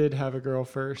me, I did have a girl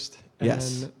first. And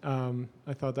Yes.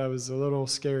 I thought that was a little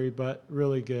scary, but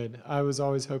really good. I was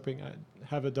always hoping I'd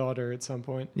have a daughter at some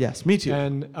point. Yes, me too.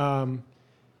 And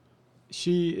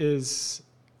she is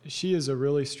a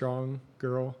really strong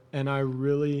girl, and I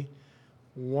really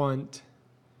want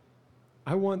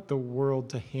the world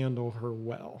to handle her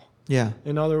well. Yeah.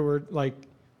 In other words, like,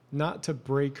 not to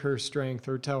break her strength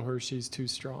or tell her she's too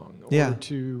strong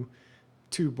or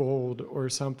too bold or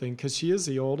something, because she is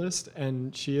the oldest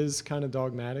and she is kind of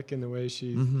dogmatic in the way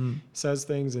she says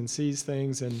things and sees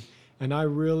things, and I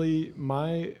really,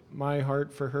 my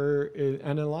heart for her is,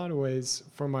 and in a lot of ways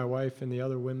for my wife and the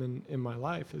other women in my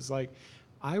life, is like,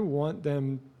 I want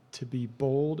them to be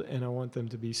bold and I want them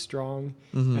to be strong,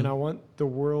 and I want the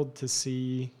world to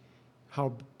see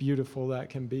how beautiful that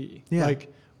can be.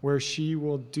 Like, where she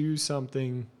will do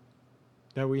something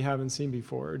that we haven't seen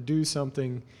before, or do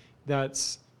something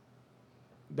that's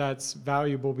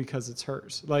valuable because it's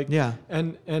hers. Like,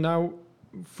 and I,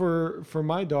 for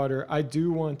my daughter, I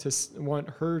do want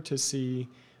her to see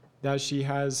that she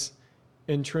has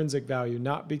intrinsic value,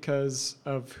 not because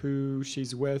of who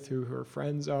she's with, who her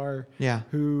friends are,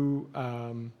 who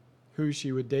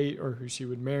she would date or who she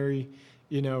would marry.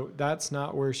 You know, that's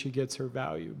not where she gets her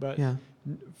value. But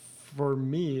for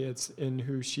me, it's in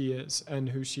who she is and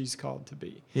who she's called to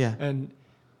be. And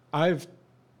I've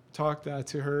talked that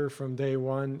to her from day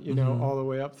one, you know, all the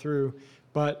way up through.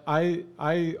 But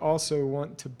I also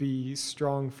want to be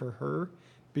strong for her,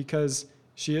 because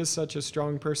she is such a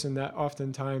strong person that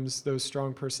oftentimes those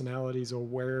strong personalities will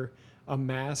wear a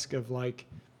mask of, like,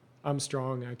 I'm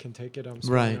strong, I can take it, I'm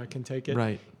strong, I can take it.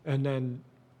 And then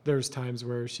there's times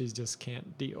where she just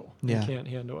can't deal and can't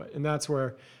handle it. And that's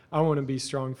where I want to be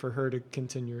strong for her, to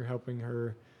continue helping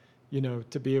her, you know,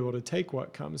 to be able to take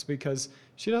what comes, because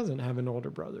she doesn't have an older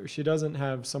brother. She doesn't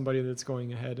have somebody that's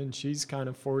going ahead, and she's kind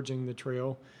of forging the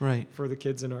trail for the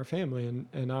kids in our family.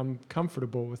 And I'm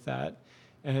comfortable with that.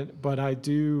 But I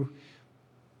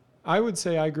would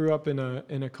say I grew up in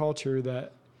a culture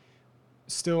that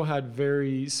still had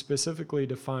very specifically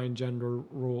defined gender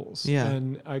roles.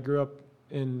 And I grew up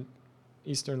in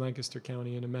Eastern Lancaster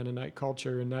County in a Mennonite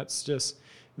culture, and that's just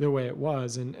the way it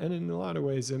was. And in a lot of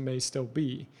ways it may still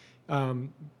be,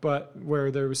 but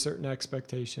where there were certain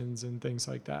expectations and things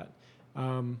like that.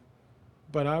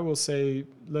 But I will say,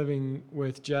 living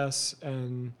with Jess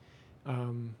and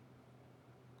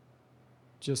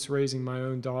just raising my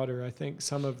own daughter, I think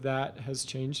some of that has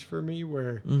changed for me,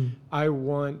 where I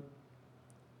want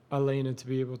Elena to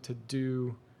be able to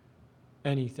do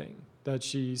anything that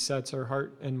she sets her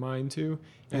heart and mind to,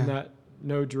 and that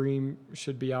no dream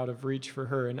should be out of reach for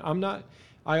her. And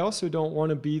I also don't want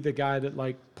to be the guy that,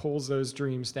 like, pulls those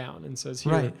dreams down and says,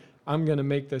 here, I'm going to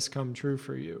make this come true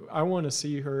for you. I want to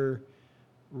see her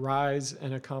rise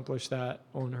and accomplish that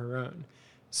on her own.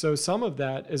 So some of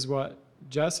that is what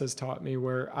Jess has taught me,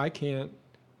 where I can't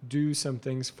do some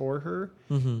things for her.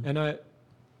 And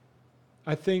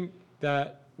I think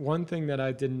that one thing that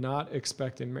I did not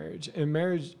expect in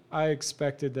marriage, I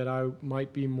expected that I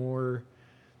might be more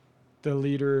the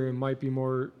leader and might be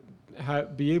more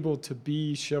be able to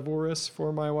be chivalrous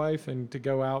for my wife and to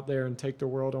go out there and take the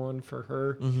world on for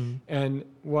her. And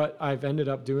what I've ended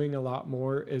up doing a lot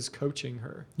more is coaching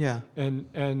her.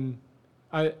 And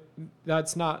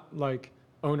that's not like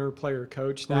owner, player,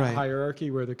 coach, that hierarchy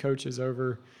where the coach is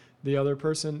over the other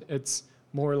person. It's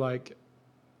more like,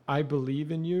 I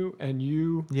believe in you, and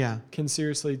you can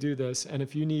seriously do this. And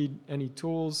if you need any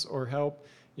tools or help,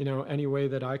 you know, any way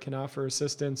that I can offer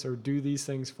assistance or do these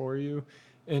things for you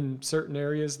in certain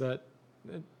areas that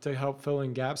to help fill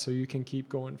in gaps so you can keep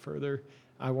going further,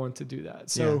 I want to do that.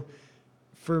 So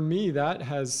for me, that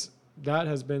has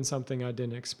been something I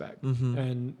didn't expect.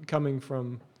 And coming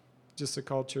from just a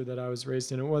culture that I was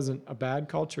raised in, it wasn't a bad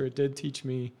culture. It did teach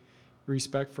me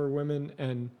respect for women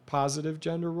and positive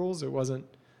gender roles. It wasn't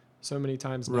so many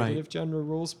times negative gender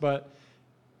rules, but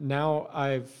now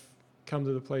I've come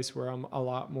to the place where I'm a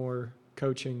lot more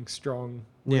coaching strong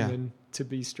women to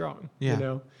be strong, you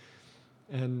know?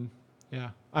 And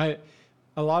a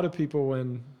lot of people,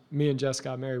 when me and Jess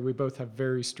got married, we both have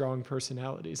very strong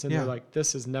personalities, and they're like,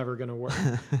 this is never going to work.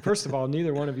 First of all,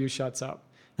 neither one of you shuts up,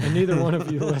 and neither one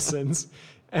of you listens,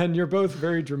 and you're both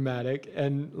very dramatic,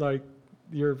 and like,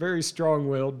 you're very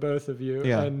strong-willed, both of you.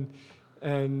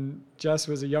 And Jess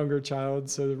was a younger child,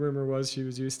 so the rumor was she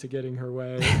was used to getting her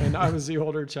way. And I was the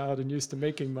older child and used to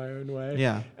making my own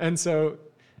way. And so,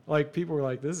 like, people were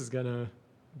like, this is going to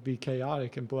be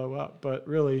chaotic and blow up. But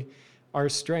really, our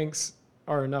strengths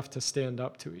are enough to stand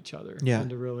up to each other and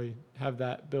to really have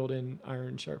that built-in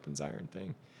iron sharpens iron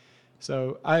thing.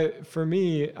 So for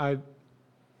me, I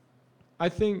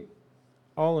think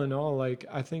all in all, like,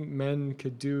 I think men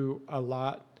could do a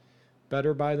lot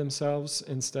better by themselves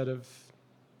instead of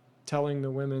telling the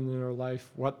women in their life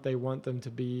what they want them to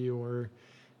be, or,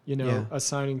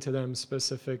 assigning to them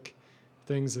specific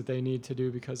things that they need to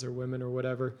do because they're women or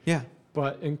whatever. Yeah.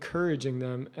 But encouraging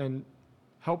them and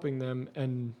helping them,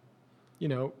 and,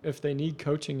 if they need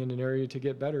coaching in an area to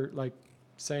get better, like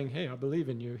saying, hey, I believe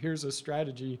in you. Here's a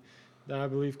strategy that I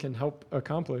believe can help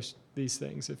accomplish these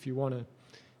things if you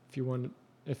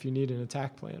need an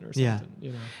attack plan or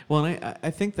something. Well, and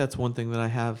I think that's one thing that I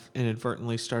have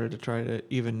inadvertently started to try to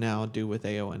even now do with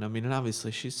Aowen. I mean, and obviously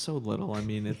she's so little. I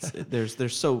mean, there's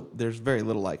very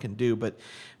little I can do, but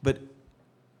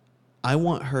I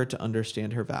want her to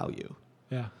understand her value.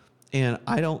 Yeah. And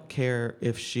I don't care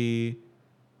if she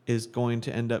is going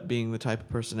to end up being the type of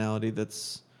personality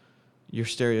that's your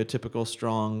stereotypical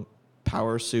strong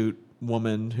power suit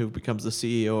woman who becomes the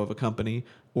CEO of a company,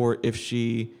 or if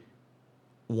she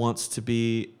wants to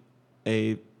be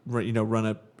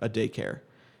run a daycare,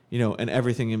 and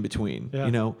everything in between.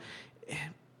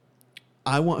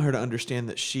 I want her to understand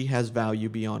that she has value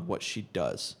beyond what she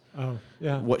does. Oh,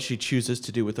 yeah. What she chooses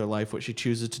to do with her life, what she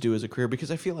chooses to do as a career,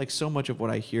 because I feel like so much of what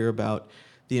I hear about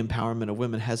the empowerment of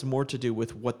women has more to do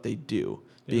with what they do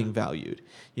being valued.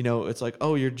 It's like,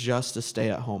 oh, you're just a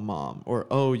stay-at-home mom, or,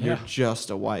 oh, you're just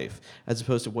a wife, as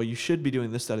opposed to, well, you should be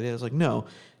doing this, that, or that. It's like, no,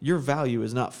 your value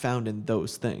is not found in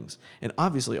those things. And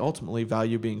obviously, ultimately,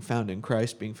 value being found in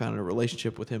Christ, being found in a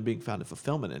relationship with him, being found in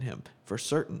fulfillment in him, for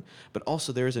certain. But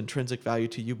also there is intrinsic value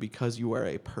to you because you are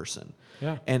a person.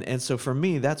 Yeah. And so for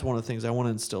me, that's one of the things I want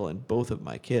to instill in both of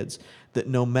my kids, that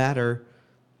no matter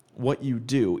what you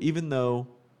do, even though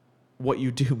what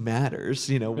you do matters,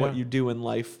 what you do in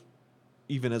life,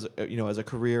 even as a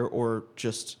career, or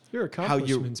just your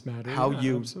accomplishments matter. How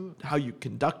you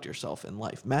conduct yourself in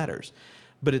life matters,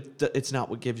 but it's not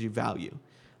what gives you value.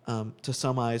 To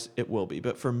some eyes, it will be,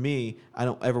 but for me, I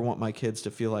don't ever want my kids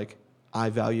to feel like I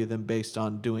value them based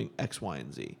on doing X, Y,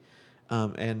 and Z,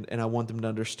 and I want them to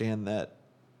understand that,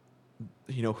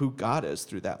 who God is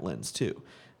through that lens too.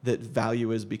 That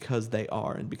value is because they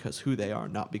are, and because who they are,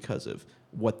 not because of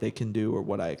what they can do or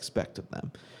what I expect of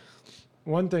them.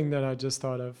 One thing that I just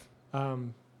thought of,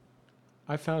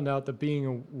 I found out that being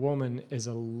a woman is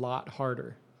a lot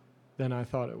harder than I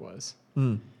thought it was.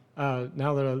 Now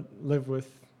that I live with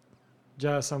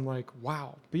Jess, I'm like,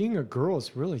 wow, being a girl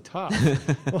is really tough.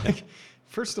 Like,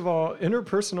 first of all,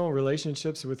 interpersonal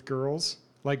relationships with girls,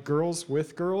 like girls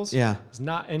with girls, is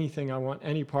not anything I want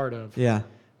any part of. Yeah.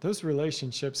 Those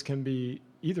relationships can be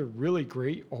either really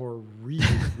great or really,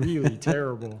 really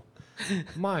terrible.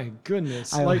 My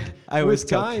goodness. I with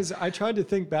guys, I tried to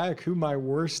think back who my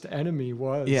worst enemy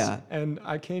was. Yeah. And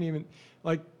I can't even,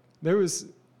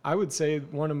 I would say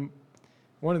one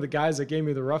of the guys that gave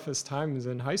me the roughest times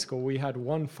in high school, we had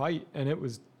one fight and it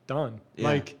was done.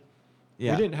 Yeah. We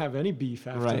didn't have any beef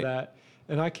after that.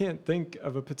 And I can't think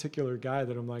of a particular guy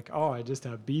that I'm like, oh, I just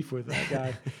have beef with that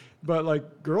guy.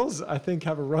 But girls, I think,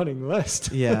 have a running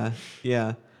list. Yeah.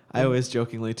 I always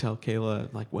jokingly tell Kayla,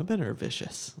 women are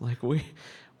vicious.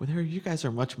 You guys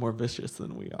are much more vicious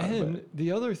than we are. And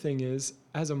the other thing is,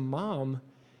 as a mom,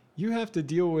 you have to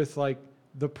deal with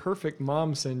the perfect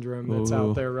mom syndrome that's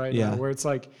out there right now, where it's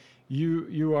like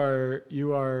you are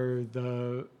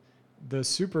the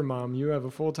super mom. You have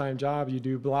a full-time job. You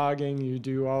do blogging. You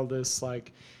do all this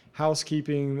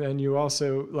housekeeping, and you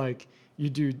also you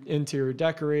do interior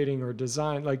decorating or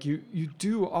design. You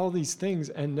do all these things,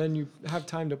 and then you have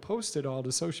time to post it all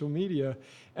to social media.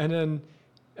 And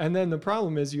then the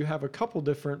problem is you have a couple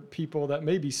different people that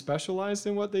may be specialized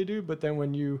in what they do, but then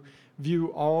when you view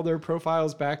all their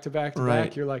profiles back to back to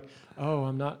back, you're like, oh,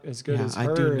 I'm not as good as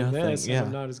her in this, and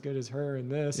I'm not as good as her in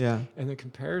this. Yeah. And the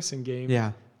comparison game.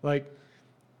 Yeah.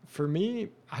 For me,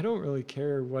 I don't really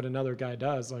care what another guy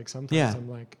does. Sometimes I'm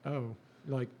like, oh,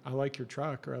 I like your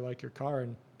truck, or I like your car,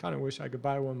 and kind of wish I could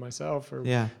buy one myself,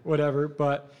 or whatever.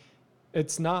 But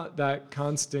it's not that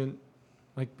constant.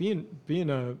 Being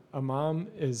a mom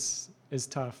is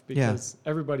tough, because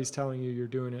everybody's telling you you're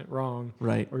doing it wrong,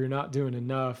 right, or you're not doing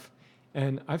enough.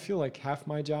 And I feel like half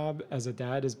my job as a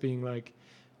dad is being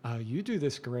you do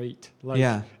this great.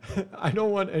 I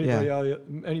don't want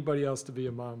anybody else to be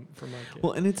a mom for my kid.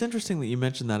 Well, and it's interesting that you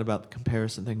mentioned that about the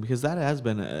comparison thing, because that has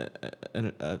been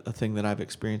a thing that I've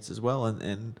experienced as well.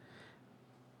 And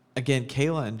again,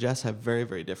 Kayla and Jess have very,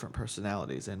 very different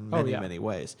personalities in many, many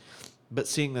ways. But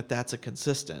seeing that that's a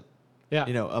consistent Yeah.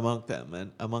 among them.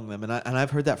 And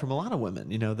I've heard that from a lot of women,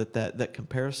 that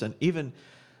comparison, even,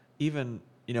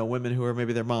 women who are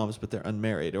maybe their moms, but they're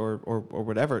unmarried or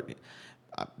whatever,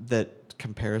 that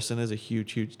comparison is a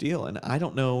huge, huge deal. And I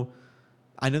don't know.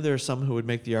 I know there are some who would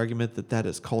make the argument that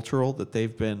is cultural, that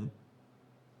they've been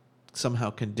somehow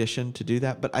conditioned to do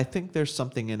that. But I think there's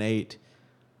something innate.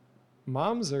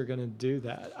 Moms are going to do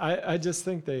that. I just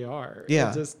think they are.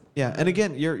 Yeah. And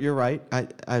again, you're right.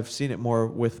 I've seen it more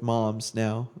with moms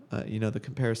now. The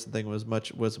comparison thing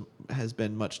has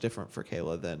been much different for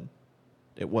Kayla than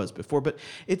it was before. But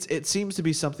it seems to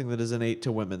be something that is innate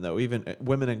to women, though, even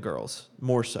women and girls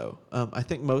more so. I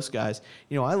think most guys,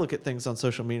 I look at things on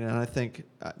social media and I think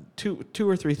two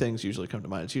or three things usually come to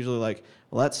mind. It's usually like,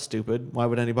 well, that's stupid. Why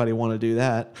would anybody want to do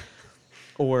that?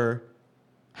 Or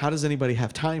how does anybody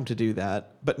have time to do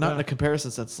that? But not in a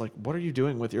comparison sense. Like, what are you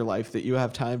doing with your life that you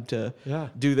have time to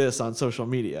do this on social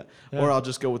media? Yeah. Or I'll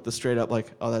just go with the straight up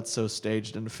like, oh, that's so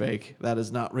staged and fake. That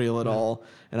is not real at all.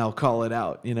 And I'll call it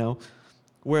out,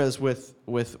 Whereas with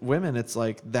women, it's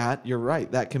like that, you're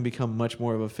right, that can become much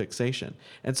more of a fixation.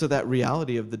 And so that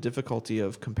reality of the difficulty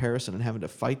of comparison and having to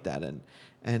fight that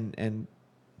and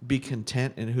be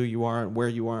content in who you are and where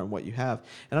you are and what you have.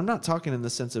 And I'm not talking in the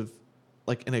sense of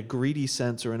like in a greedy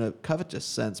sense or in a covetous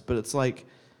sense, but it's like,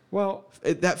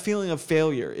 that feeling of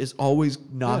failure is always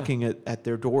knocking at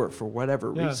their door for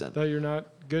whatever reason. That you're not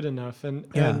good enough.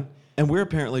 And we're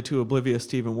apparently too oblivious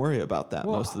to even worry about that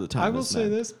most of the time. I will say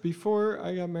this, before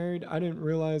I got married, I didn't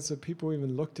realize that people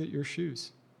even looked at your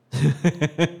shoes.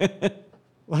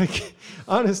 Like,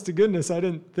 honest to goodness, I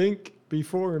didn't think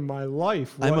before in my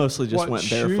life I mostly just went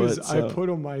barefoot. Shoes I put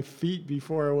on my feet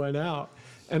before I went out.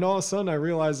 And all of a sudden I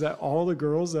realized that all the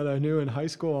girls that I knew in high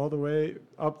school all the way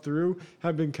up through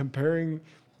have been comparing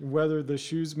whether the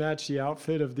shoes match the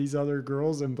outfit of these other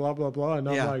girls and blah, blah, blah. And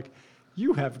I'm like,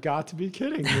 you have got to be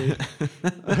kidding me.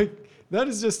 Like, that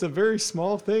is just a very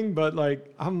small thing, but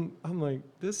like, I'm like,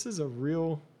 this is a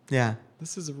real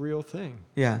thing.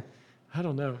 Yeah. I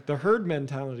don't know. The herd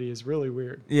mentality is really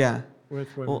weird. Yeah.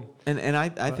 With women. Well, and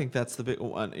I think that's the big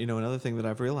one. Another thing that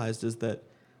I've realized is that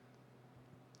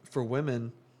for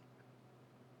women,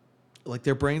 like,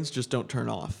 their brains just don't turn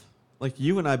off. Like,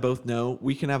 you and I both know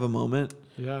we can have a moment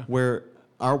where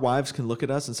our wives can look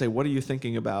at us and say, what are you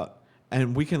thinking about?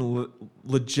 And we can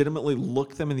legitimately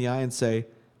look them in the eye and say,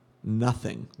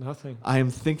 nothing. Nothing. I am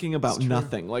thinking about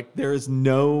nothing. Like, there is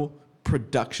no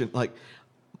production. Like,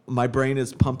 my brain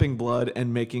is pumping blood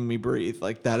and making me breathe.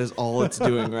 Like, that is all it's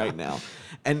doing right now.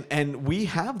 And we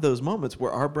have those moments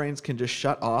where our brains can just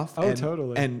shut off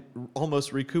and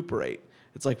almost recuperate.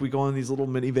 It's like we go on these little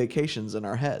mini vacations in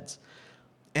our heads.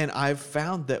 And I've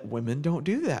found that women don't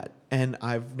do that. And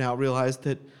I've now realized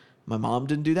that my mom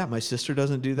didn't do that. My sister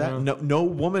doesn't do that. No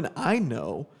woman I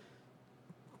know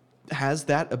has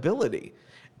that ability.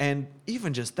 And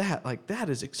even just that, like, that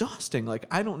is exhausting. Like,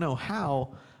 I don't know how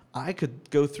I could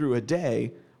go through a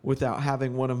day without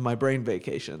having one of my brain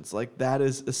vacations. Like, that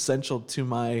is essential to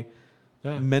my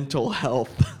mental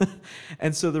health.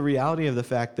 And so the reality of the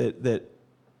fact that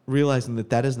realizing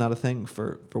that is not a thing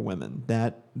for women,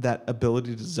 that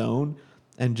ability to zone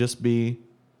and just be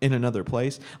in another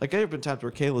place. Like, there have been times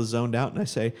where Kayla's zoned out and I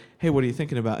say, hey, what are you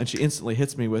thinking about? And she instantly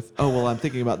hits me with, oh, well, I'm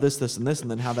thinking about this, and this,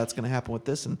 and then how that's going to happen with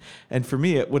this. And for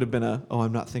me, it would have been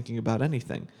I'm not thinking about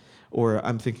anything. Or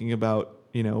I'm thinking about,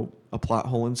 a plot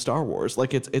hole in Star Wars.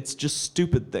 Like, it's just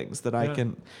stupid things that I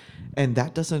can, and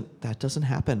that doesn't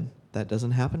happen. That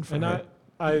doesn't happen for her.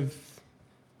 And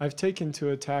I've taken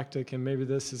to a tactic, and maybe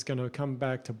this is going to come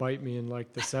back to bite me in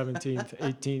like the 17th,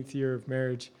 18th year of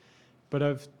marriage, but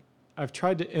I've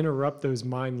tried to interrupt those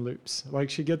mind loops. Like,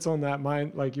 she gets on that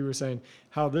mind, like you were saying,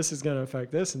 how this is going to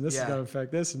affect this, and this is going to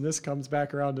affect this, and this comes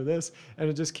back around to this, and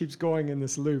it just keeps going in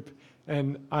this loop.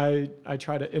 And I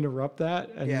try to interrupt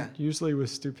that, and usually with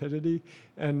stupidity.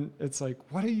 And it's like,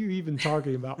 what are you even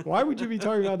talking about? Why would you be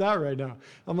talking about that right now?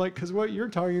 I'm like, because what you're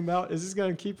talking about is just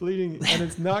going to keep leading, and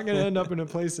it's not going to end up in a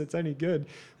place that's any good.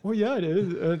 Well, yeah, it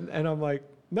is. And I'm like,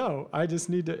 no, I just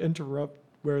need to interrupt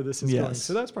where this is going.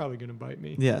 So that's probably going to bite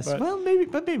me. Yes.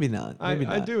 But maybe not.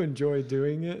 I do enjoy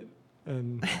doing it.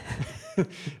 And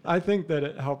I think that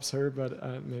it helps her,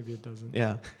 but maybe it doesn't.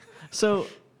 Yeah. So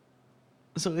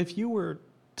if you were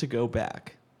to go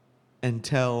back and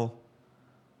tell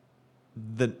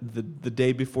the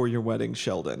day before your wedding,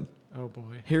 Sheldon, oh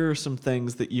boy, here are some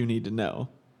things that you need to know,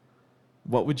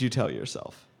 what would you tell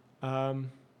yourself?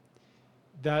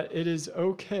 That it is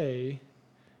okay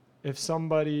if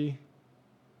somebody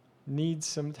needs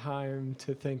some time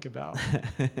to think about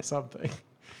something.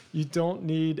 You don't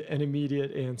need an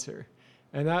immediate answer.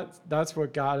 And that's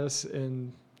what got us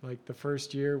in like the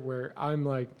first year where I'm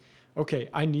like, okay,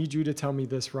 I need you to tell me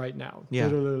this right now. Yeah.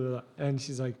 And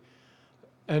she's like,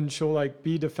 and she'll like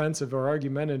be defensive or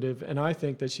argumentative. And I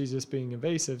think that she's just being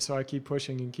evasive. So I keep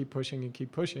pushing and keep pushing and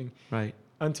keep pushing. Right.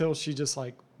 Until she just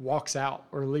like walks out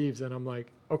or leaves. And I'm like,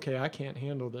 okay, I can't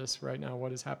handle this right now.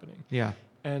 What is happening? Yeah.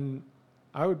 And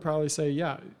I would probably say,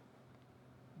 yeah,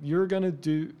 you're going to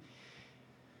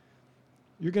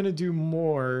do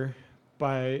more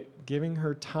by giving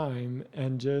her time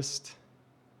and just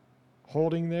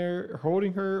holding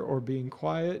her or being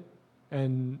quiet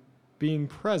and being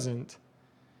present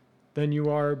than you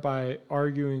are by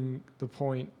arguing the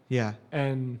point. Yeah.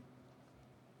 And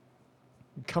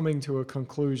coming to a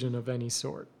conclusion of any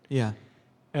sort. Yeah.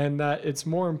 And that it's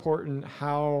more important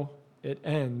how it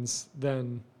ends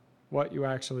than what you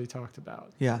actually talked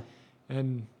about. Yeah.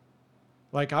 And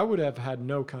like I would have had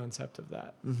no concept of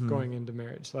that going into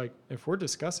marriage. Like if we're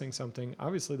discussing something,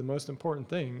 obviously the most important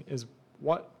thing is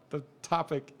what the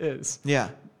topic is. Yeah.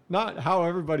 Not how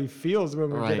everybody feels when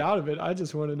we Right. get out of it. I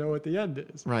just want to know what the end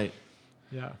is. Right.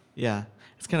 Yeah. Yeah.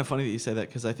 It's kind of funny that you say that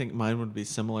because I think mine would be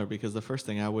similar because the first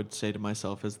thing I would say to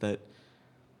myself is that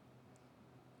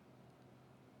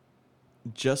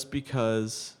just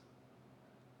because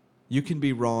you can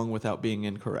be wrong without being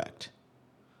incorrect.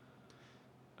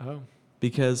 Oh.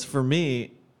 Because for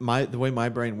me, the way my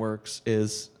brain works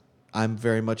is I'm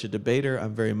very much a debater.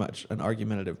 I'm very much an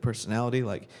argumentative personality.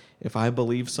 Like if I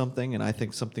believe something and I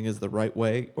think something is the right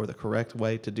way or the correct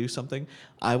way to do something,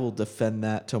 I will defend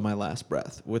that till my last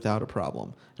breath without a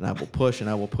problem. And I will push and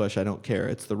I will push. I don't care.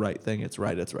 It's the right thing. It's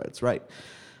right. It's right. It's right.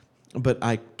 But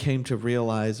I came to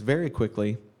realize very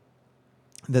quickly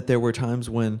that there were times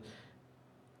when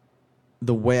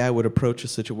the way I would approach a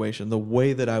situation, the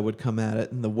way that I would come at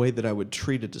it, and the way that I would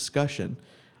treat a discussion,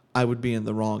 I would be in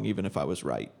the wrong even if I was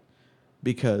right.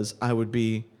 Because I would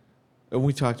be, and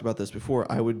we talked about this before,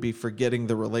 I would be forgetting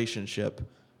the relationship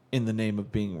in the name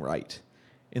of being right,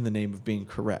 in the name of being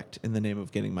correct, in the name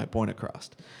of getting my point across.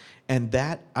 And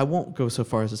that, I won't go so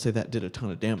far as to say that did a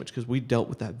ton of damage, because we dealt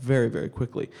with that very, very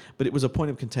quickly. But it was a point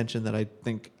of contention that I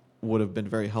think would have been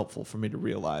very helpful for me to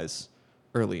realize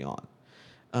early on.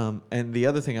 And the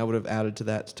other thing I would have added to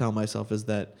that to tell myself is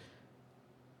that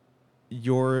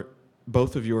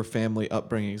both of your family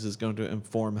upbringings is going to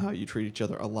inform how you treat each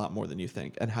other a lot more than you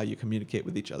think, and how you communicate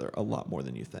with each other a lot more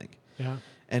than you think. Yeah.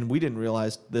 And we didn't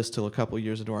realize this till a couple of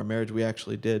years into our marriage. We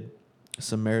actually did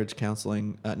some marriage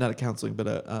counseling, not a counseling, but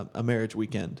a marriage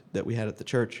weekend that we had at the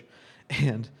church.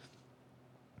 And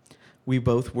we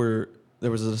both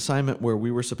there was an assignment where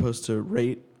we were supposed to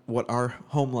rate what our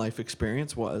home life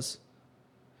experience was,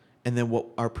 and then what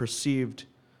our perceived,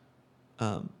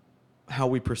 how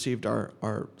we perceived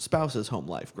our spouse's home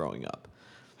life growing up.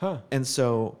 Huh. And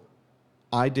so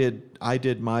I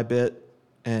did my bit,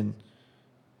 and,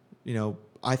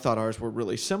 I thought ours were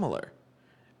really similar.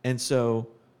 And so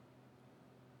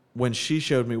when she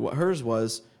showed me what hers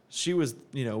was, she was,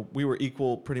 we were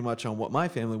equal pretty much on what my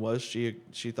family was. She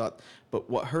thought, but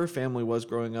what her family was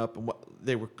growing up, and what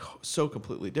they were so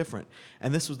completely different.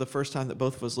 And this was the first time that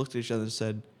both of us looked at each other and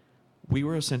said, we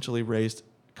were essentially raised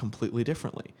completely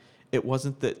differently. It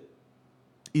wasn't that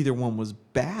either one was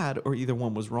bad or either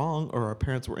one was wrong or our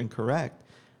parents were incorrect,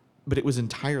 but it was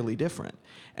entirely different.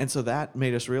 And so that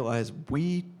made us realize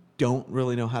we don't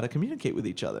really know how to communicate with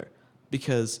each other,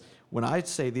 because when I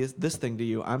say this thing to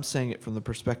you, I'm saying it from the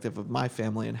perspective of my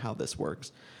family and how this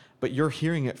works, but you're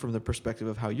hearing it from the perspective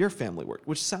of how your family worked,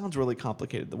 which sounds really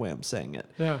complicated the way I'm saying it.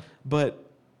 Yeah. But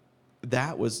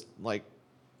that was like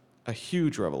a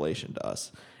huge revelation to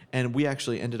us. And we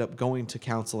actually ended up going to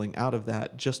counseling out of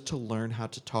that just to learn how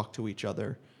to talk to each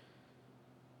other.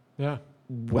 Yeah.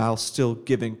 While still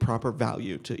giving proper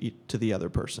value to the other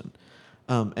person.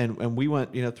 And we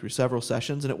went, through several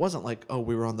sessions, and it wasn't like,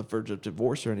 we were on the verge of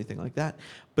divorce or anything like that,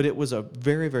 but it was a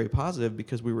very, very positive,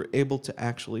 because we were able to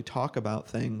actually talk about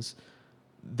things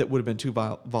that would have been too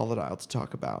volatile to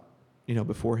talk about,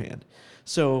 beforehand.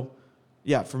 So,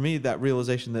 yeah, for me, that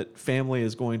realization that family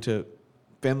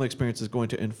experience is going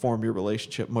to inform your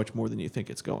relationship much more than you think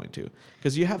it's going to.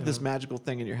 Because you have this magical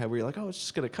thing in your head where you're like, it's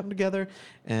just going to come together,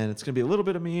 and it's going to be a little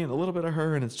bit of me and a little bit of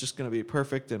her, and it's just going to be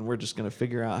perfect, and we're just going to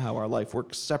figure out how our life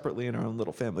works separately in our own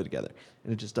little family together.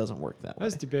 And it just doesn't work that way. I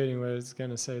was debating whether I was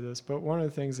going to say this, but one of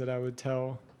the things that I would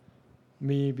tell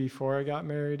me before I got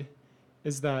married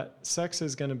is that sex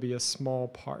is going to be a small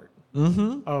part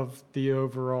of the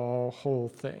overall whole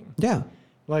thing. Yeah.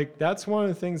 Like, that's one of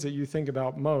the things that you think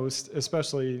about most,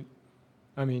 especially,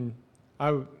 I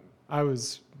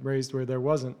was raised where there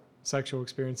wasn't sexual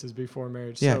experiences before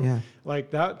marriage. Yeah, so, yeah. like,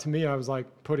 that to me, I was like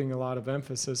putting a lot of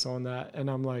emphasis on that. And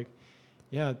I'm like,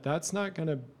 yeah, that's not going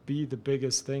to be the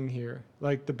biggest thing here.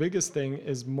 Like the biggest thing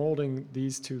is molding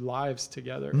these two lives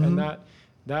together. Mm-hmm. And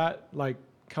that like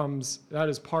that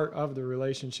is part of the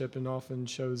relationship and often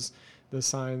shows the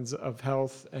signs of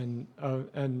health and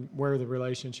where the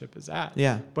relationship is at.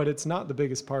 Yeah. But it's not the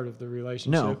biggest part of the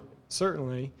relationship,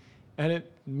 certainly. And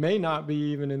it may not be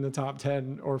even in the top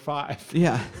 10 or 5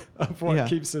 of what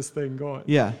keeps this thing going.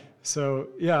 Yeah. So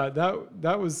yeah,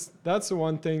 that's the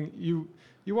one thing.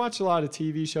 You watch a lot of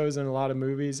TV shows and a lot of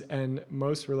movies, and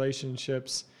most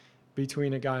relationships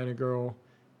between a guy and a girl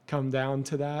come down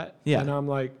to that. Yeah. And I'm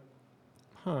like,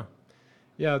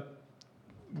 yeah,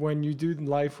 when you do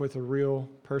life with a real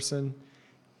person,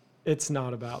 it's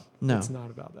not about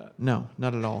that. No,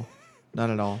 not at all. Not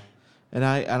at all. And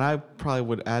I probably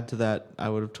would add to that, I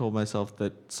would have told myself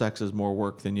that sex is more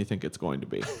work than you think it's going to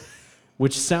be.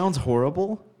 Which sounds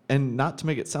horrible, and not to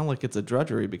make it sound like it's a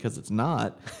drudgery, because it's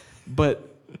not, but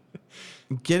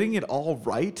getting it all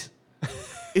right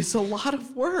is a lot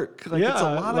of work. Like, it's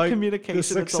a lot of communication. The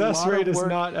success rate is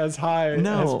not as high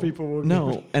as people would.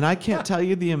 No, and I can't tell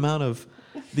you the amount of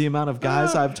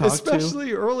guys I've talked to,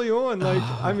 especially early on. Like,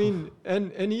 I mean,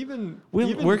 and even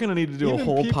we're going to need to do a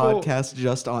whole podcast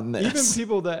just on this. Even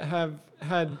people that have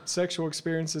had sexual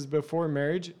experiences before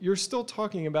marriage, you're still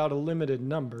talking about a limited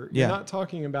number. You're not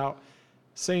talking about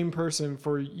same person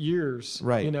for years,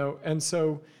 right? You know, and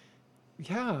so,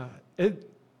 yeah,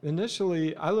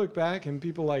 initially I look back and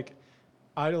people like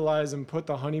idolize and put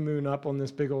the honeymoon up on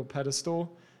this big old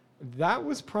pedestal. That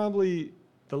was probably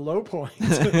the low point.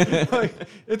 Like,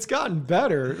 it's gotten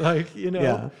better, like, you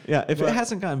know. Yeah. If it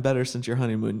hasn't gotten better since your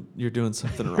honeymoon, you're doing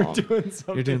something wrong. You're doing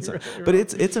something. Really but wrong.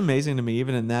 it's amazing to me,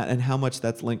 even in that, and how much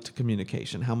that's linked to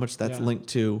communication, how much that's linked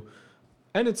to.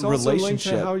 And it's also linked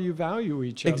to how you value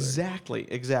each other.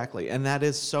 Exactly. And that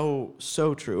is so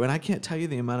true. And I can't tell you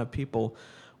the amount of people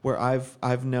where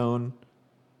I've known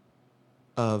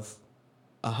of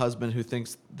a husband who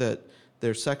thinks that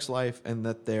their sex life and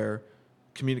that their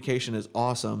communication is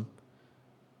awesome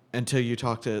until you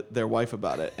talk to their wife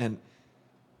about it, and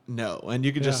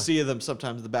you can just see them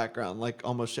sometimes in the background, like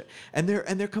almost, and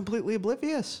they're completely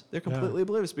oblivious. They're completely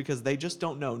oblivious because they just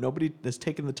don't know. Nobody has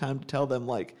taken the time to tell them,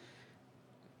 like,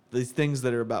 these things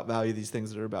that are about value, these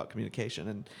things that are about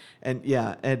communication, and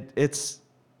it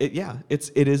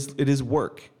is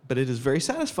work, but it is very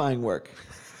satisfying work.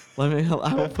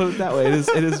 I will put it that way.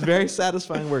 It is very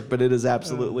satisfying work, but it is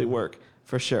absolutely work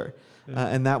for sure.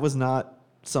 And that was not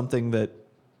something that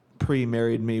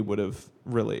pre-married me would have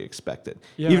really expected.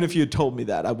 Yeah. Even if you had told me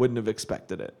that, I wouldn't have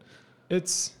expected it.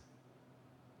 It's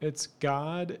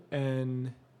God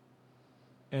and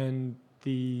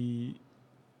the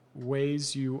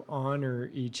ways you honor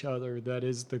each other that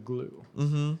is the glue.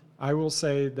 Mm-hmm. I will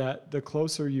say that the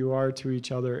closer you are to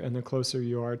each other and the closer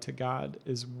you are to God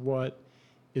is what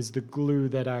is the glue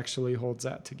that actually holds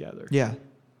that together. Yeah.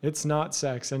 It's not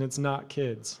sex and it's not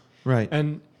kids. Right.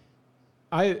 And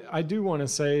I do want to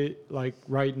say, like,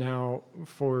 right now,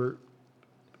 for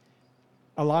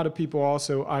a lot of people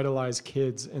also idolize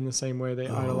kids in the same way they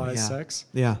idolize sex.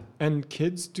 Yeah. And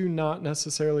kids do not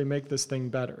necessarily make this thing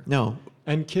better. No.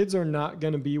 And kids are not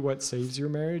going to be what saves your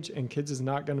marriage, and kids is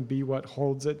not going to be what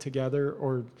holds it together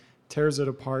or tears it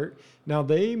apart. Now,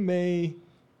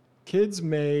 kids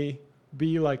may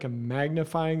be like a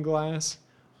magnifying glass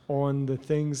on the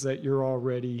things that you're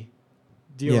already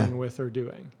dealing with or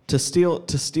doing. To steal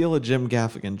a Jim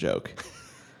Gaffigan joke,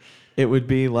 it would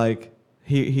be like,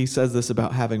 he says this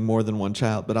about having more than one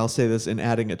child, but I'll say this in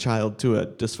adding a child to a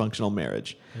dysfunctional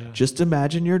marriage. Yeah. Just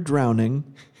imagine you're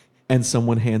drowning and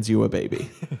someone hands you a baby.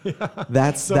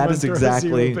 That is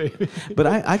exactly. But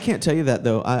I can't tell you that,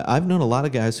 though. I've known a lot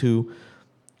of guys who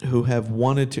have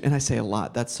wanted to, and I say a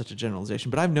lot, that's such a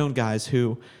generalization, but I've known guys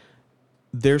who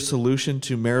their solution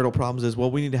to marital problems is,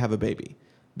 well, we need to have a baby,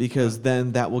 because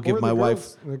then that will give my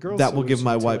wife, that will give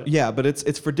my wife, but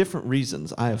it's for different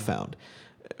reasons. I have found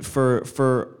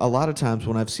for a lot of times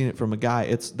when I've seen it from a guy,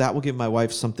 it's that will give my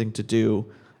wife something to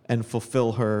do and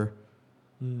fulfill her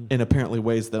in apparently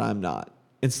ways that I'm not.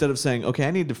 Instead of saying, okay,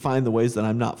 I need to find the ways that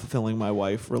I'm not fulfilling my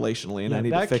wife relationally, and I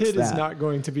need to fix that. That kid is not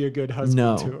going to be a good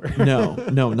husband to her.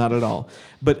 No, not at all.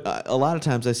 But a lot of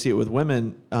times I see it with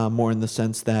women more in the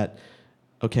sense that,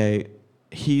 okay,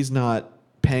 he's not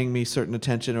paying me certain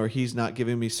attention or he's not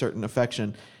giving me certain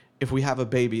affection. If we have a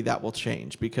baby, that will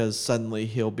change, because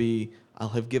suddenly I'll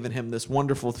have given him this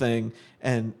wonderful thing,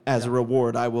 and as a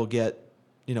reward, I will get,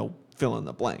 fill in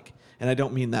the blank. And I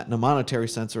don't mean that in a monetary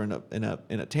sense or in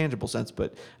a tangible sense,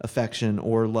 but affection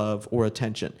or love or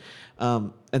attention.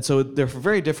 And so they're for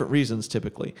very different reasons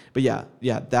typically. But yeah,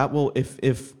 that will,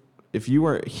 if if you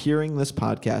are hearing this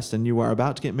podcast and you are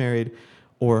about to get married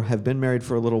or have been married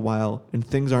for a little while and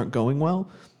things aren't going well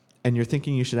and you're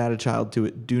thinking you should add a child to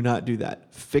it, do not do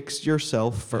that. Fix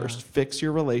yourself first. Yeah. Fix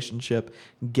your relationship.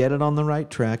 Get it on the right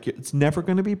track. It's never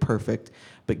going to be perfect,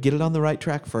 but get it on the right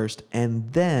track first,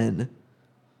 and then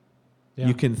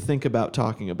you can think about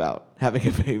talking about having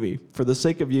a baby. For the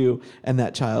sake of you and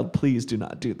that child, please do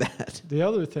not do that. The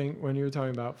other thing, when you were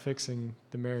talking about fixing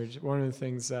the marriage, one of the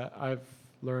things that I've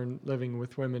learned living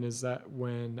with women is that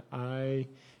when I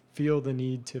feel the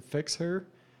need to fix her,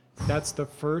 that's the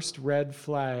first red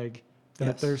flag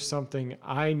that there's something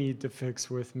I need to fix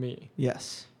with me.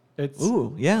 Yes. It's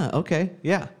okay.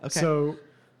 So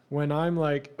when I'm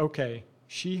like, okay,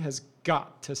 she has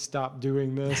got to stop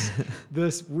doing this.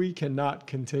 We cannot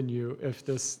continue if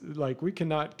this, like, we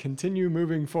cannot continue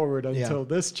moving forward until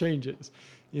this changes,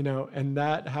 you know, and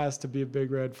that has to be a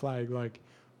big red flag. Like,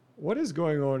 what is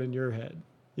going on in your head?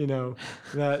 You know,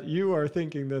 that you are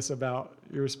thinking this about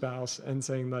your spouse and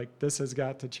saying, like, this has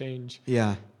got to change.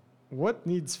 Yeah. What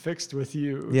needs fixed with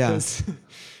you? Yeah.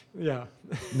 Yeah.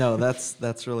 No,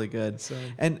 that's really good. So.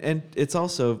 And it's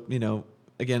also, you know,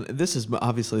 again, this is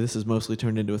mostly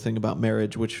turned into a thing about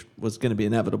marriage, which was going to be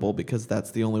inevitable because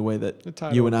that's the only way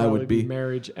that you and I would be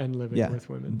marriage and living with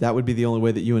women. That would be the only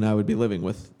way that you and I would be living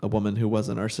with a woman who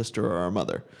wasn't our sister or our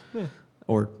mother,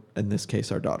 or in this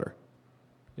case, our daughter.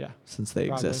 Yeah, since they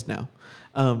exist now.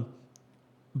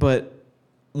 But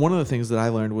one of the things that I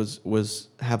learned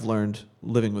have learned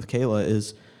living with Kayla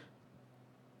is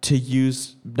to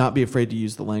not be afraid to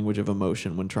use the language of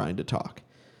emotion when trying to talk.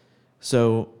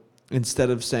 So instead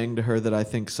of saying to her that I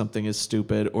think something is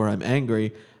stupid or I'm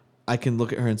angry, I can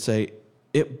look at her and say,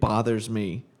 it bothers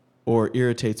me or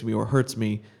irritates me or hurts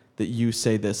me that you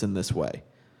say this in this way.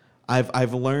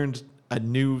 I've learned a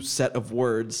new set of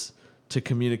words to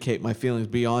communicate my feelings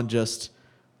beyond just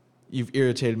you've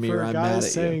irritated me or I'm mad at you.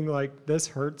 Saying like this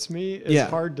hurts me is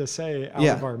hard to say out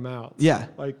of our mouths. Yeah.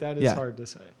 Like that is hard to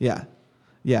say. Yeah.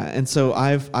 Yeah. And so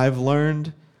I've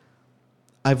learned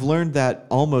that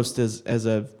almost as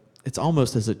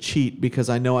a cheat because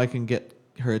I know I can get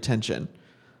her attention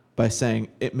by saying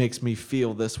it makes me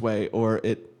feel this way or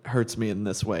it hurts me in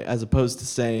this way, as opposed to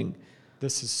saying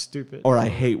this is stupid, or I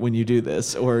hate when you do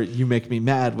this, or you make me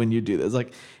mad when you do this.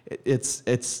 Like it's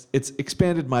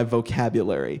expanded my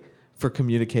vocabulary for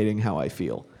communicating how I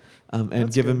feel,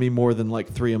 and given me more than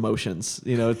like 3 emotions,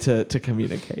 you know, to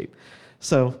communicate.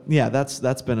 So yeah,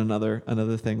 that's been another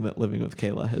thing that living with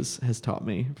Kayla has taught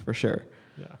me for sure.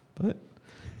 Yeah. But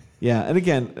yeah, and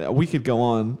again, we could go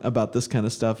on about this kind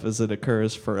of stuff as it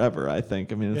occurs forever. I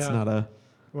think. I mean, it's not a.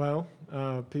 Well,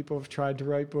 people have tried to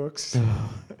write books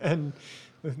and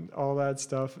all that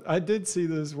stuff. I did see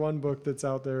this one book that's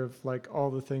out there of like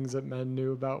all the things that men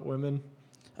knew about women.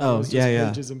 Oh, it was just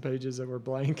pages and pages that were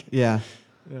blank. Yeah.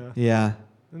 Yeah.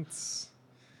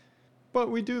 But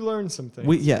we do learn some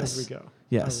things as we go.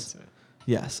 Yes.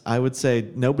 Yes. I would say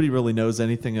nobody really knows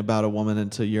anything about a woman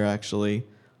until you're actually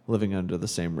living under the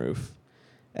same roof.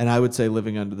 And I would say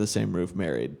living under the same roof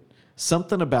married.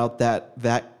 Something about that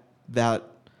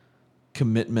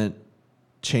commitment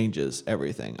changes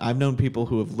everything. I've known people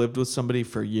who have lived with somebody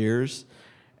for years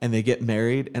and they get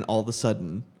married and all of a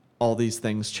sudden all these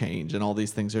things change and all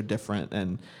these things are different.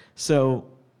 And so,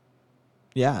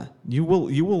 yeah, you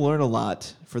will learn a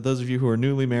lot. For those of you who are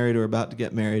newly married or about to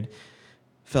get married,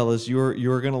 fellas, you're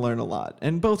going to learn a lot.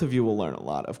 And both of you will learn a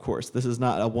lot, of course. This is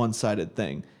not a one-sided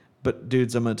thing. But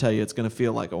dudes, I'm going to tell you, it's going to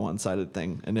feel like a one-sided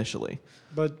thing initially.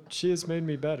 But she has made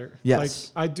me better.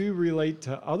 Yes. Like I do relate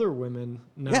to other women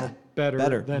now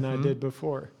better than I did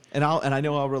before. And I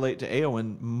know I'll relate to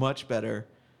Eowyn much better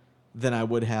than I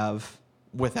would have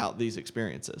without these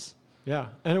experiences. Yeah.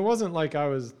 And it wasn't like I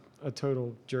was a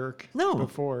total jerk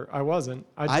before. I wasn't.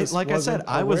 I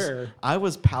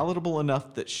was palatable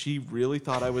enough that she really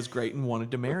thought I was great and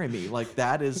wanted to marry me. Like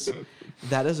that is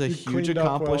a huge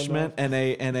accomplishment and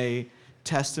a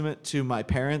testament to my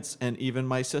parents and even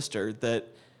my sister that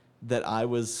I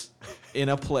was in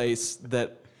a place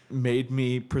that made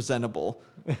me presentable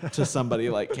to somebody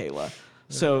like Kayla.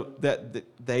 So that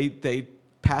they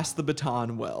passed the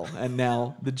baton well, and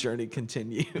now the journey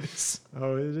continues.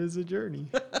 Oh, it is a journey.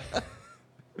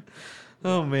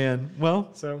 Oh man. Well,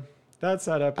 so that's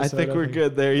that episode. I think we're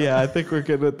good there. Yeah, I think we're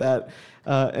good with that.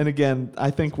 And again, I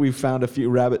think we've found a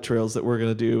few rabbit trails that we're going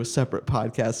to do separate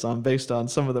podcasts on based on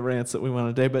some of the rants that we went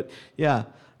on today. But yeah,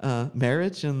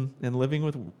 marriage and living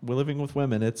with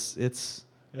women,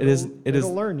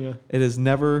 it'll learn you. It is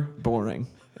never boring.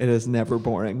 It is never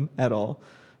boring at all.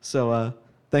 So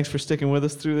thanks for sticking with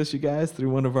us through this, you guys, through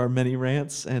one of our many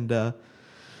rants. And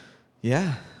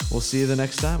Yeah, we'll see you the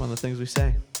next time on The Things We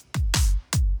Say.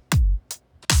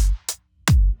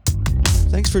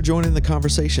 Thanks for joining the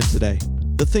conversation today.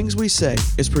 The Things We Say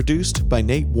is produced by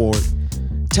Nate Ward.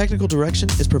 Technical direction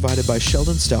is provided by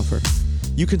Sheldon Stauffer.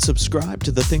 You can subscribe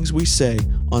to The Things We Say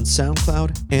on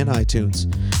SoundCloud and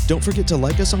iTunes. Don't forget to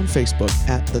like us on Facebook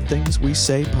at The Things We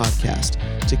Say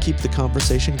Podcast to keep the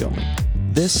conversation going.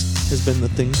 This has been The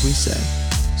Things We Say.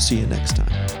 See you next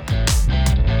time.